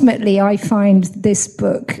ultimately, I find this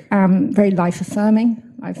book very life-affirming.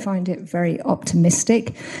 I find it very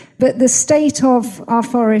optimistic. But the state of our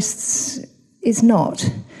forests is not.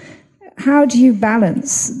 How do you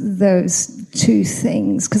balance those two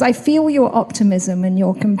things? Because I feel your optimism and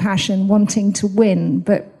your compassion wanting to win,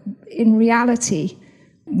 but in reality,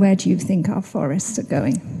 where do you think our forests are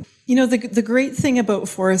going? The great thing about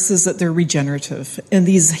forests is that they're regenerative, and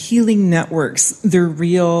these healing networks, they're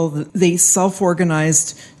real, they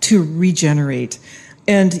self-organized to regenerate.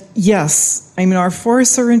 And yes, our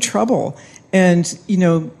forests are in trouble, and,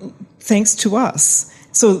 thanks to us.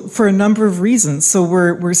 So for a number of reasons. So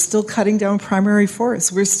we're still cutting down primary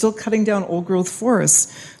forests. We're still cutting down old growth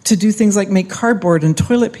forests to do things like make cardboard and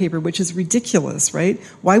toilet paper, which is ridiculous, right?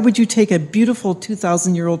 Why would you take a beautiful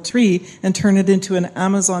 2,000-year-old tree and turn it into an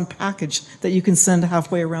Amazon package that you can send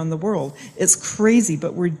halfway around the world? It's crazy,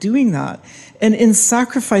 but we're doing that. And in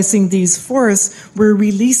sacrificing these forests, we're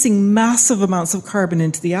releasing massive amounts of carbon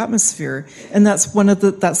into the atmosphere. And that's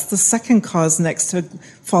the second cause next to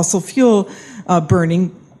fossil fuel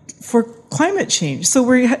burning for climate change. So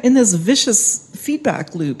we're in this vicious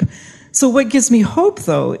feedback loop. So what gives me hope,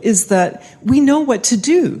 though, is that we know what to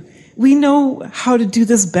do. We know how to do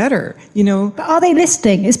this better, But are they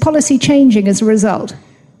listening? Is policy changing as a result?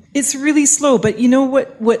 It's really slow, but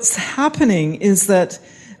what's happening is that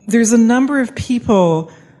there's a number of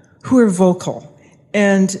people who are vocal.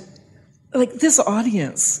 And like this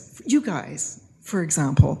audience, you guys, for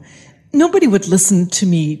example, nobody would listen to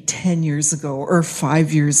me 10 years ago or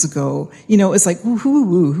 5 years ago. It's like,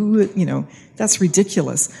 who, that's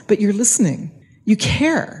ridiculous. But you're listening. You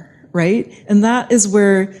care, right? And that is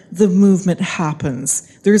where the movement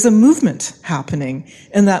happens. There's a movement happening.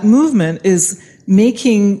 And that movement is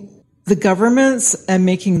making the governments and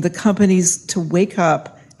making the companies to wake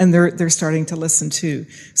up, and they're starting to listen too.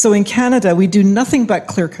 So in Canada, we do nothing but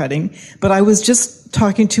clear cutting, but I was just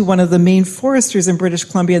talking to one of the main foresters in British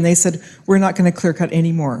Columbia, and they said, we're not going to clear cut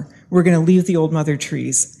anymore. We're going to leave the old mother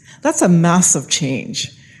trees. That's a massive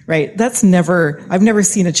change, right? I've never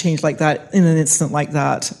seen a change like that in an instant like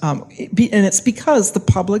that. And it's because the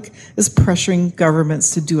public is pressuring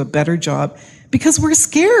governments to do a better job because we're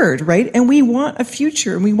scared, right? And we want a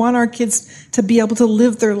future, and we want our kids to be able to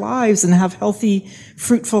live their lives and have healthy,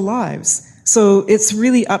 fruitful lives. So it's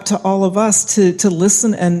really up to all of us to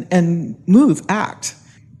listen and move, act.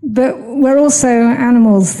 But we're also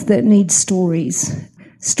animals that need stories.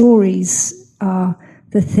 Stories are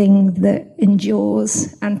the thing that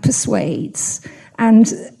endures and persuades. And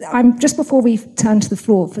just before we turn to the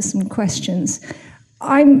floor for some questions,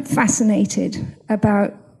 I'm fascinated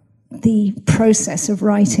about the process of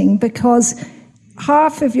writing, because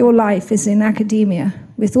half of your life is in academia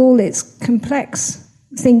with all its complex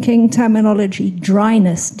thinking, terminology,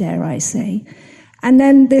 dryness, dare I say. And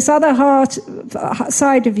then this other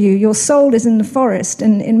side of you, your soul is in the forest,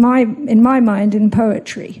 and in my mind, in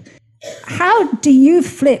poetry. How do you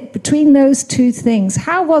flip between those two things?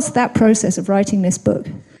 How was that process of writing this book?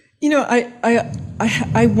 You know,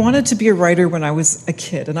 I wanted to be a writer when I was a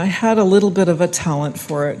kid, and I had a little bit of a talent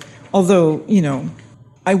for it. Although, you know,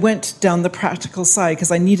 I went down the practical side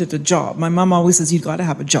because I needed a job. My mom always says, you've got to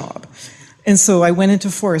have a job. And so I went into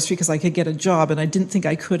forestry because I could get a job, and I didn't think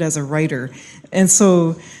I could as a writer. And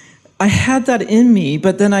so I had that in me,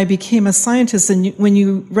 but then I became a scientist, and when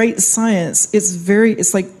you write science,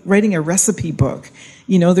 it's like writing a recipe book.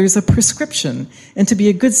 You know, there's a prescription. And to be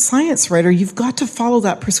a good science writer, you've got to follow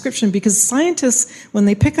that prescription, because scientists, when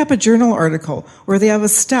they pick up a journal article or they have a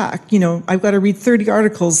stack, you know, I've got to read 30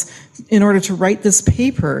 articles in order to write this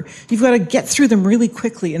paper, you've got to get through them really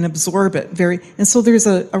quickly and absorb it and so there's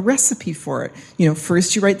a recipe for it. You know,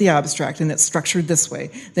 first you write the abstract and it's structured this way.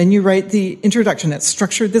 Then you write the introduction, it's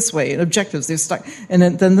structured this way, and objectives, they're stuck, and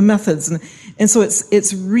then the methods. And so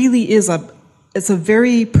it's a very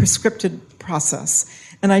prescripted process.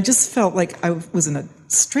 And I just felt like I was in a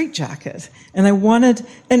straitjacket, and I wanted,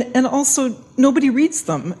 and also nobody reads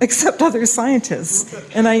them except other scientists.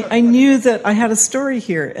 And I knew that I had a story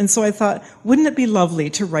here. And so I thought, wouldn't it be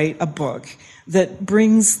lovely to write a book that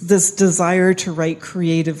brings this desire to write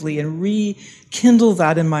creatively and rekindle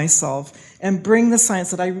that in myself and bring the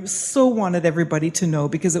science that I so wanted everybody to know,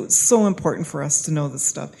 because it was so important for us to know this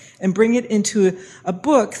stuff, and bring it into a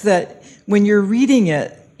book that when you're reading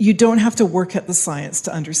it, you don't have to work at the science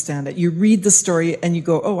to understand it. You read the story and you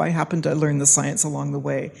go, oh, I happened to learn the science along the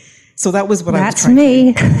way. So that was what I was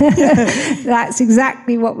trying to do. That's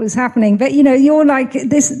exactly what was happening. But, you know, you're like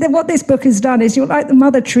this, what this book has done is you're like the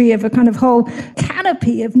mother tree of a kind of whole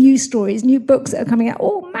canopy of new stories, new books that are coming out,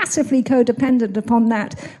 all massively codependent upon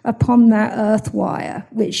that earth wire,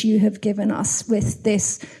 which you have given us with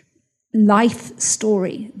this life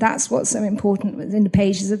story. That's what's so important within the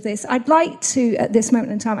pages of this. I'd like to, at this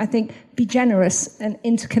moment in time, I think, be generous and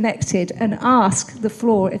interconnected and ask the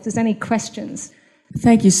floor if there's any questions.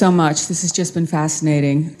 Thank you so much. This has just been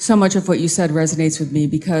fascinating. So much of what you said resonates with me,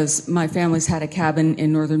 because my family's had a cabin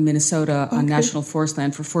in northern Minnesota on national forest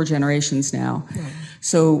land for 4 generations now. Yeah.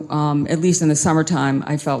 So at least in the summertime,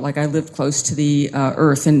 I felt like I lived close to the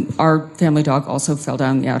earth, and our family dog also fell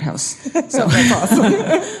down the outhouse. So that's awesome.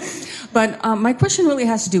 But my question really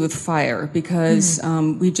has to do with fire, because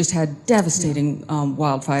we've just had devastating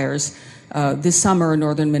wildfires. This summer in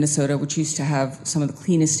northern Minnesota, which used to have some of the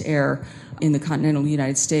cleanest air in the continental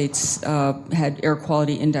United States, had air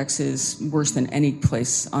quality indexes worse than any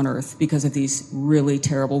place on Earth because of these really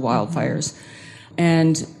terrible wildfires.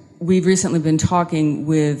 And we've recently been talking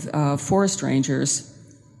with forest rangers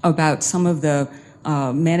about some of the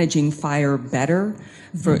managing fire better.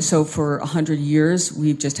 So for 100 years,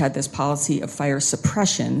 we've just had this policy of fire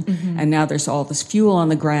suppression, and now there's all this fuel on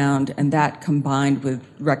the ground, and that combined with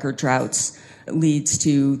record droughts leads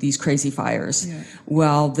to these crazy fires. Yeah.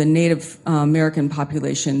 Well, the Native American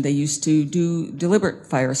population, they used to do deliberate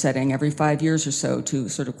fire setting every 5 years or so to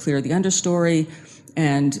sort of clear the understory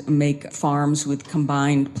and make farms with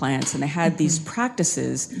combined plants. And they had these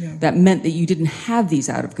practices that meant that you didn't have these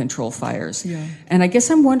out-of-control fires. Yeah. And I guess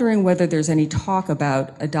I'm wondering whether there's any talk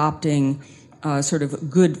about adopting sort of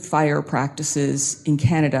good fire practices in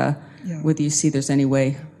Canada, whether you see there's any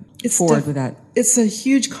way forward with that. It's a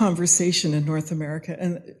huge conversation in North America.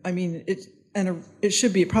 And I mean, it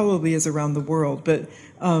should be, it probably is around the world, but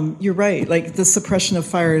you're right. Like the suppression of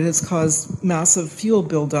fire, it has caused massive fuel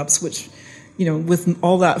buildups, which, you know, with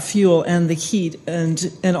all that fuel and the heat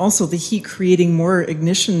and also the heat creating more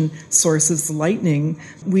ignition sources, lightning,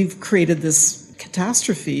 we've created this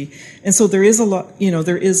catastrophe. And so there is a lot, you know,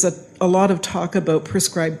 there is a lot of talk about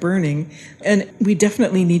prescribed burning, and we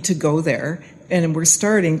definitely need to go there. And we're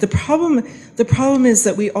starting. The problem is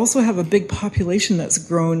that we also have a big population that's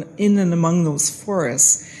grown in and among those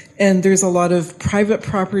forests. And there's a lot of private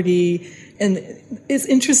property it's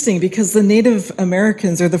interesting because the Native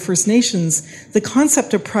Americans or the First Nations, the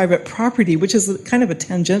concept of private property, which is kind of a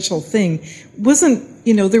tangential thing, wasn't,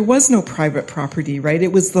 there was no private property, right?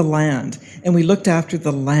 It was the land, and we looked after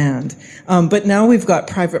the land. But now we've got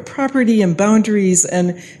private property and boundaries,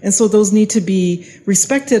 and so those need to be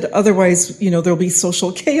respected. Otherwise, there'll be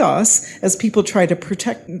social chaos as people try to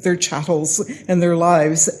protect their chattels and their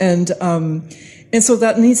lives. And so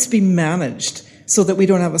that needs to be managed so that we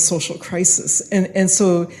don't have a social crisis. And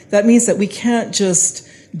so that means that we can't just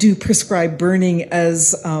do prescribed burning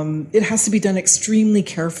as, it has to be done extremely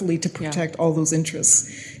carefully to protect all those interests.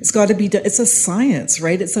 It's got to be done, it's a science,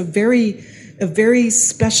 right? It's a very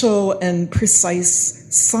special and precise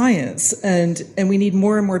science, and we need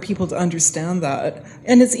more and more people to understand that.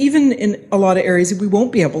 And it's even in a lot of areas we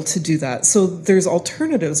won't be able to do that. So there's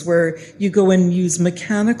alternatives where you go and use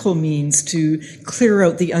mechanical means to clear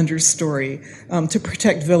out the understory, to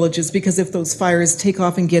protect villages, because if those fires take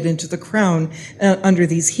off and get into the crown under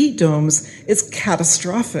these heat domes, it's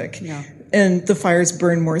catastrophic. Yeah. And the fires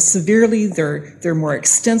burn more severely, they're more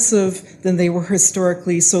extensive than they were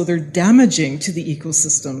historically, so they're damaging to the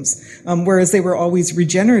ecosystems, whereas they were always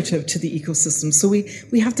regenerative to the ecosystem. So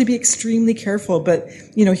we have to be extremely careful, but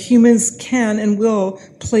humans can and will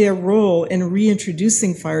play a role in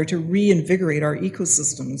reintroducing fire to reinvigorate our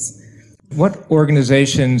ecosystems. What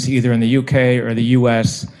organizations, either in the UK or the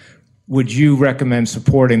US, would you recommend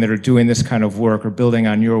supporting that are doing this kind of work or building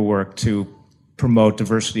on your work to promote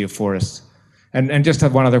diversity of forests? And just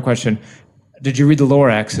have one other question. Did you read the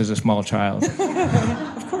Lorax as a small child?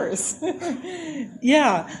 Of course.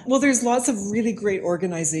 Yeah. Well, there's lots of really great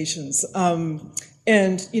organizations,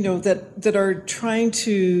 that are trying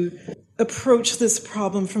to approach this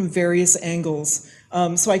problem from various angles.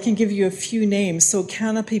 So I can give you a few names. So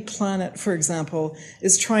Canopy Planet, for example,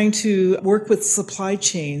 is trying to work with supply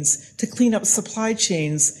chains to clean up supply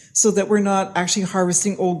chains so that we're not actually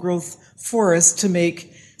harvesting old growth forests to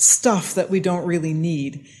make stuff that we don't really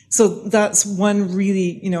need. So that's one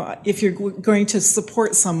really, if you're going to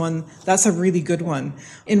support someone, that's a really good one.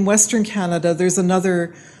 In Western Canada, there's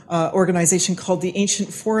another organization called the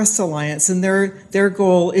Ancient Forest Alliance, and their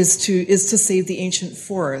goal is to save the ancient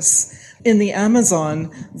forests. In the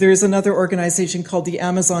Amazon, there's another organization called the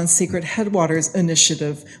Amazon Sacred Headwaters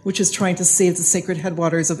Initiative, which is trying to save the sacred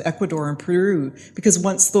headwaters of Ecuador and Peru, because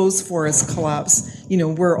once those forests collapse,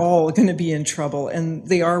 we're all going to be in trouble, and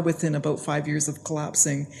they are within about 5 years of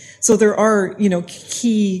collapsing. So there are,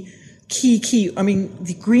 key. I mean,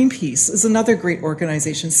 the Greenpeace is another great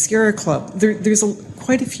organization. Sierra Club. There's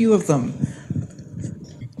quite a few of them.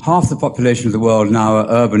 Half the population of the world now are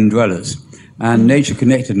urban dwellers, and nature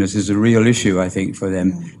connectedness is a real issue, I think, for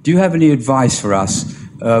them. Do you have any advice for us,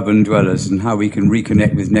 urban dwellers, and how we can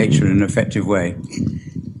reconnect with nature in an effective way?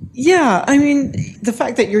 Yeah, I mean, the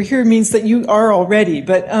fact that you're here means that you are already,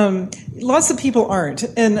 but lots of people aren't.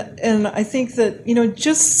 And I think that,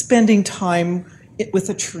 just spending time with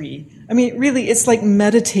a tree. I mean, really, it's like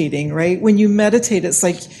meditating, right? When you meditate, it's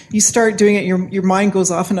like you start doing it, your mind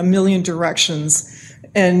goes off in a million directions,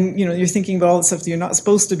 and, you're thinking about all the stuff that you're not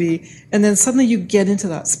supposed to be, and then suddenly you get into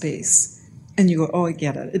that space, and you go, oh, I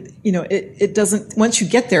get it. It doesn't, once you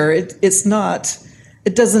get there,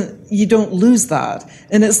 you don't lose that.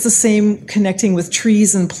 And it's the same connecting with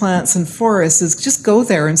trees and plants and forests, is just go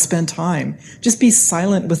there and spend time. Just be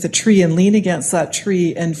silent with the tree and lean against that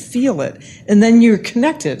tree and feel it. And then you're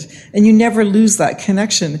connected, and you never lose that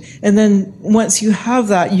connection. And then once you have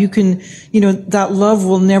that, you can, that love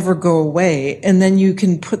will never go away. And then you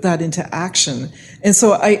can put that into action. And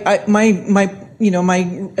so my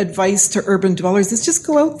advice to urban dwellers is just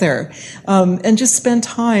go out there, and just spend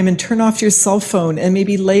time and turn off your cell phone and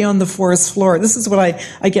maybe lay on the forest floor. This is what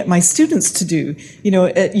I get my students to do.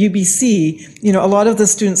 At UBC, a lot of the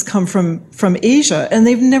students come from Asia, and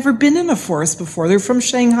they've never been in a forest before. They're from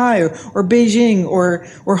Shanghai or Beijing or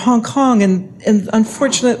Hong Kong, and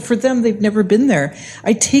unfortunate for them, they've never been there.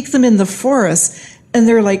 I take them in the forest, and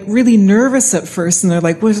they're like really nervous at first, and they're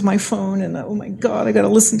like, where's my phone? And oh my God, I got to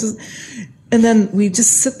listen to. And then we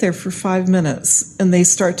just sit there for 5 minutes, and they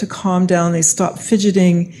start to calm down. They stop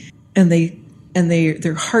fidgeting, and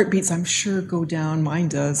their heartbeats, I'm sure, go down. Mine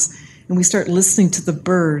does. And we start listening to the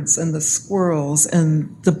birds and the squirrels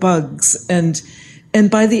and the bugs. And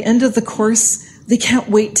by the end of the course, they can't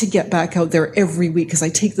wait to get back out there every week, because I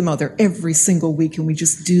take them out there every single week, and we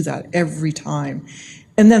just do that every time.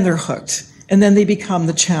 And then they're hooked. And then they become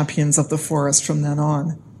the champions of the forest from then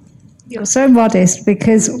on. You're so modest,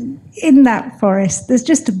 because in that forest, there's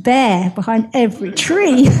just a bear behind every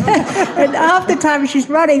tree. And half the time she's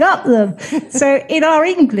running up them. So in our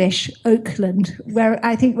English Oakland, where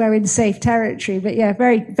I think we're in safe territory, but yeah,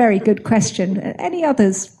 very, very good question. Any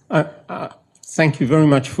others? Thank you very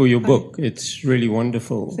much for your book. It's really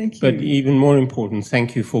wonderful. Thank you. But even more important,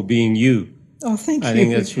 thank you for being you. Oh, thank you. I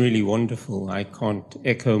think that's really wonderful. I can't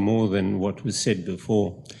echo more than what was said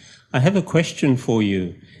before. I have a question for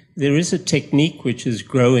you. There is a technique which is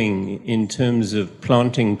growing in terms of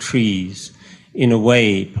planting trees in a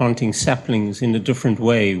way, planting saplings in a different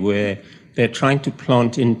way, where they're trying to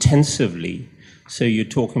plant intensively. So you're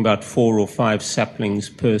talking about 4 or 5 saplings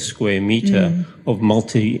per square meter of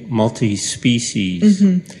multi-species.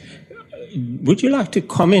 Mm-hmm. Would you like to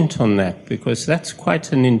comment on that? Because that's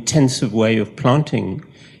quite an intensive way of planting,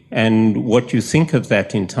 and what you think of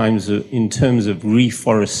that in terms of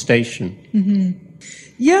reforestation. Mm-hmm.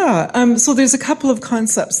 Yeah, so there's a couple of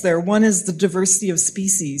concepts there. One is the diversity of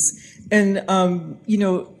species. And,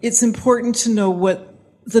 it's important to know what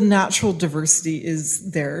the natural diversity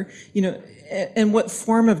is there, and what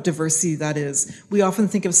form of diversity that is. We often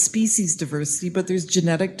think of species diversity, but there's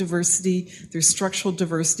genetic diversity, there's structural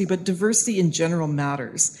diversity, but diversity in general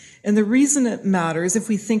matters. And the reason it matters, if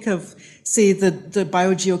we think of, say, the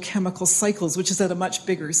biogeochemical cycles, which is at a much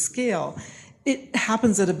bigger scale, it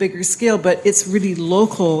happens at a bigger scale, but it's really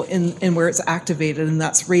local in where it's activated, and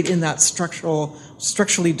that's right in that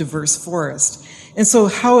structurally diverse forest. And so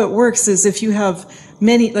how it works is if you have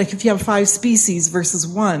 5 species versus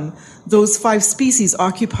 1, those 5 species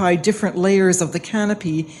occupy different layers of the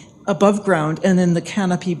canopy above ground and then the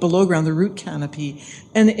canopy below ground, the root canopy.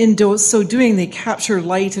 And in so doing, they capture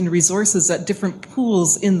light and resources at different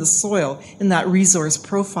pools in the soil, in that resource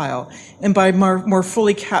profile. And by more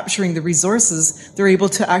fully capturing the resources, they're able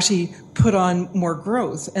to actually put on more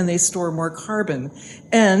growth, and they store more carbon.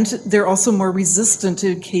 And they're also more resistant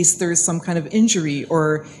in case there's some kind of injury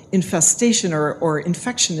or infestation or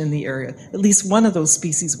infection in the area. At least one of those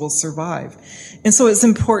species will survive. And so it's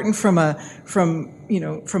important from a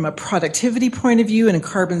productivity point of view and a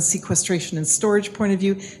carbon sequestration and storage point of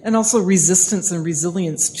view, and also resistance and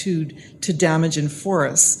resilience to damage in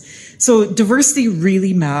forests. So diversity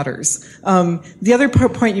really matters. The other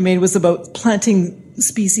point you made was about planting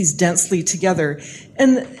species densely together.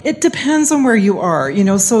 And it depends on where you are,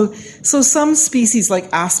 so some species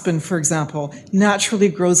like aspen, for example, naturally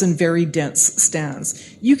grows in very dense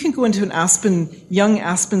stands. You can go into an young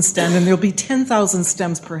aspen stand, and there'll be 10,000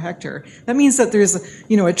 stems per hectare. That means that there's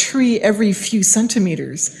a tree every few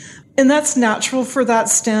centimeters. And that's natural for that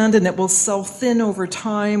stand, and it will self-thin over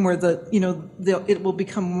time, where it will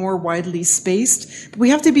become more widely spaced. But we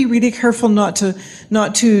have to be really careful not to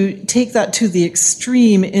take that to the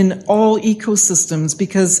extreme in all ecosystems,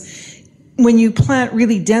 because when you plant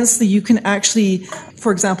really densely, you can actually,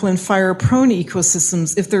 for example, in fire-prone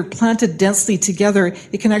ecosystems, if they're planted densely together,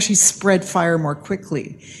 it can actually spread fire more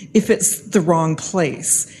quickly if it's the wrong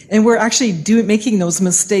place. And we're actually making those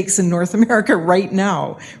mistakes in North America right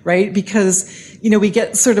now, right? Because, we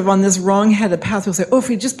get sort of on this wrong-headed path. We'll say, if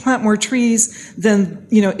we just plant more trees, then,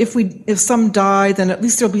 if some die, then at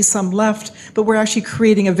least there'll be some left. But we're actually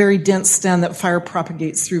creating a very dense stand that fire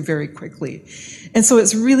propagates through very quickly. And so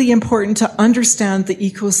it's really important to understand the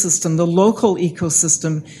ecosystem, the local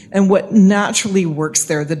ecosystem, and what naturally works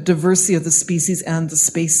there, the diversity of the species and the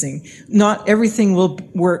spacing. Not everything will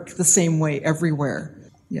work the same way everywhere.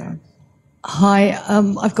 Yeah. Hi,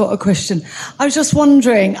 I've got a question. I was just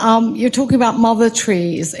wondering, you're talking about mother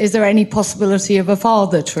trees. Is there any possibility of a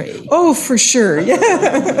father tree? Oh, for sure. Yeah.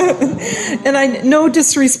 And no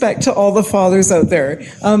disrespect to all the fathers out there.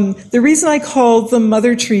 The reason I call them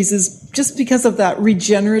mother trees is just because of that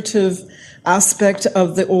regenerative aspect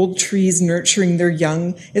of the old trees nurturing their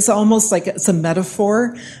young. It's almost like it's a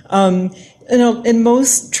metaphor. In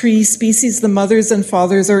most tree species, the mothers and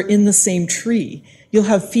fathers are in the same tree. You'll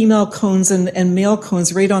have female cones and male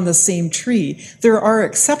cones right on the same tree. There are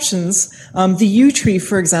exceptions. The yew tree,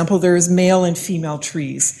 for example, there's male and female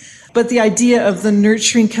trees. But the idea of the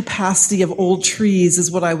nurturing capacity of old trees is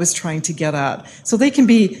what I was trying to get at. So they can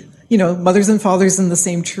be, mothers and fathers in the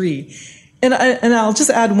same tree. And I'll just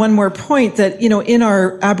add one more point that, in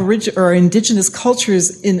our Aboriginal or indigenous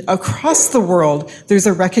cultures across the world, there's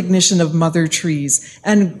a recognition of mother trees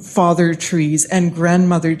and father trees and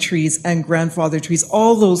grandmother trees and grandfather trees.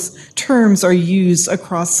 All those terms are used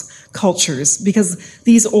across cultures because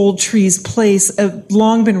these old trees have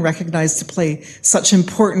long been recognized to play such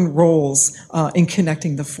important roles in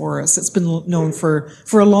connecting the forest. It's been known for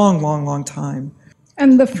a long, long, long time.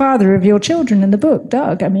 And the father of your children in the book,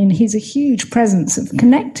 Doug, he's a huge presence of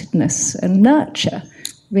connectedness and nurture.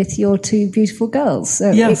 with your two beautiful girls.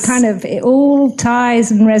 So Yes. it all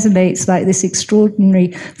ties and resonates like this extraordinary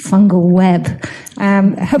fungal web.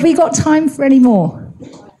 Have we got time for any more?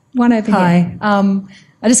 One over here. Hi.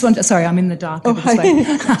 I just want to, sorry, I'm in the dark. Oh, hi.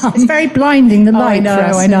 It's very blinding, the light.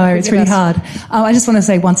 I know, it's really hard. I just want to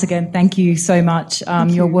say once again, thank you so much.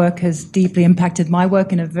 Your work has deeply impacted my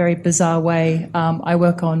work in a very bizarre way. I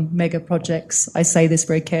work on mega projects. I say this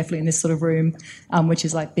very carefully in this sort of room, which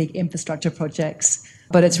is like big infrastructure projects.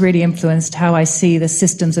 But it's really influenced how I see the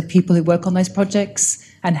systems of people who work on those projects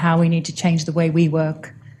and how we need to change the way we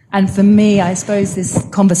work. And for me, I suppose this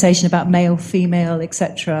conversation about male, female,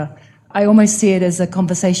 etc., I almost see it as a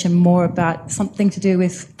conversation more about something to do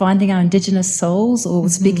with finding our Indigenous souls or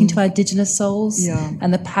speaking to our Indigenous souls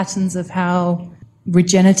and the patterns of how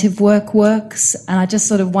regenerative work works. And I just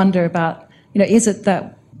sort of wonder about, is it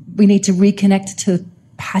that we need to reconnect to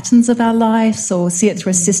patterns of our lives or see it through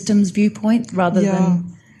a systems viewpoint rather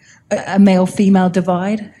than a male-female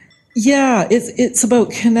divide? Yeah, it's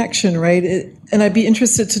about connection, right? And I'd be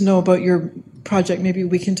interested to know about your project. Maybe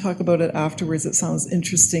we can talk about it afterwards. It sounds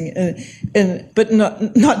interesting, but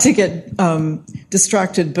not to get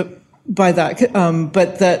distracted, by that.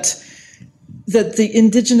 But that the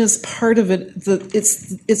Indigenous part of it,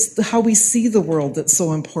 it's how we see the world that's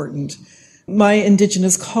so important. My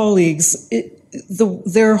Indigenous colleagues,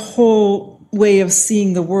 their whole way of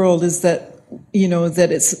seeing the world is that that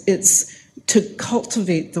it's to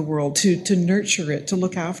cultivate the world, to nurture it, to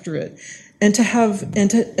look after it, and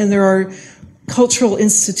there are cultural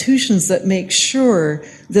institutions that make sure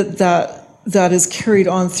that is carried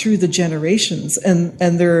on through the generations, and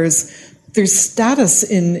there's status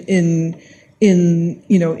in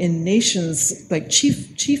nations like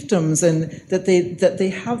chiefdoms, and that they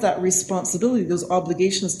have that responsibility, those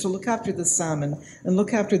obligations to look after the salmon and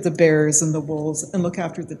look after the bears and the wolves and look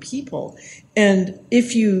after the people. And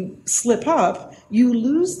if you slip up, you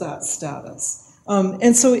lose that status.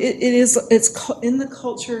 And so it's in the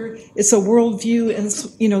culture, it's a worldview,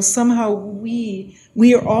 and somehow we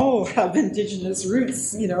all have Indigenous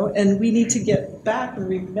roots, and we need to get back and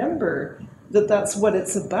remember that that's what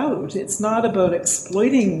it's about. It's not about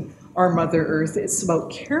exploiting our Mother Earth. It's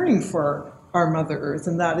about caring for our Mother Earth,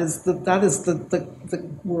 and that is the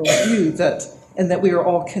worldview that we are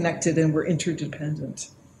all connected and we're interdependent.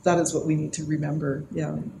 That is what we need to remember.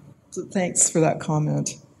 Yeah. So thanks for that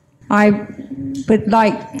comment. I would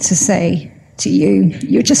like to say to you,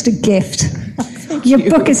 you're just a gift. Your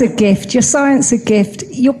book is a gift. Your science is a gift.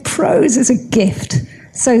 Your prose is a gift.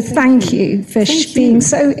 So thank you for being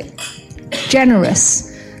so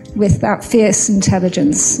generous with that fierce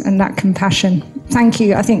intelligence and that compassion. Thank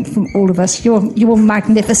you, I think, from all of us. You're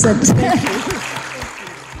magnificent.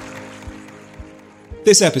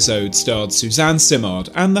 This episode starred Suzanne Simard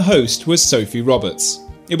and the host was Sophie Roberts.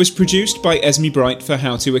 It was produced by Esme Bright for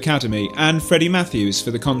How To Academy and Freddie Matthews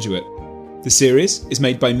for The Conduit. The series is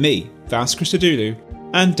made by me, Vas Christodoulou,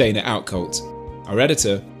 and Dana Outcolt. Our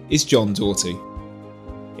editor is John Doughty.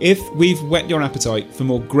 If we've whet your appetite for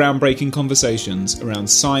more groundbreaking conversations around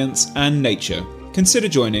science and nature, consider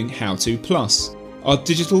joining How To Plus, our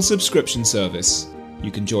digital subscription service. You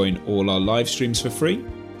can join all our live streams for free,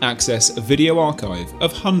 access a video archive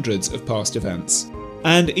of hundreds of past events,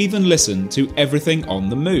 and even listen to Everything on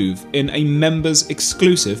the Move in a members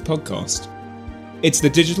exclusive podcast. It's the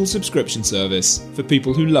digital subscription service for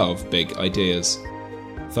people who love big ideas.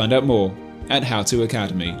 Find out more at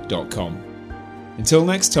howtoacademy.com. Until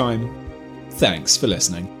next time, thanks for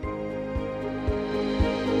listening.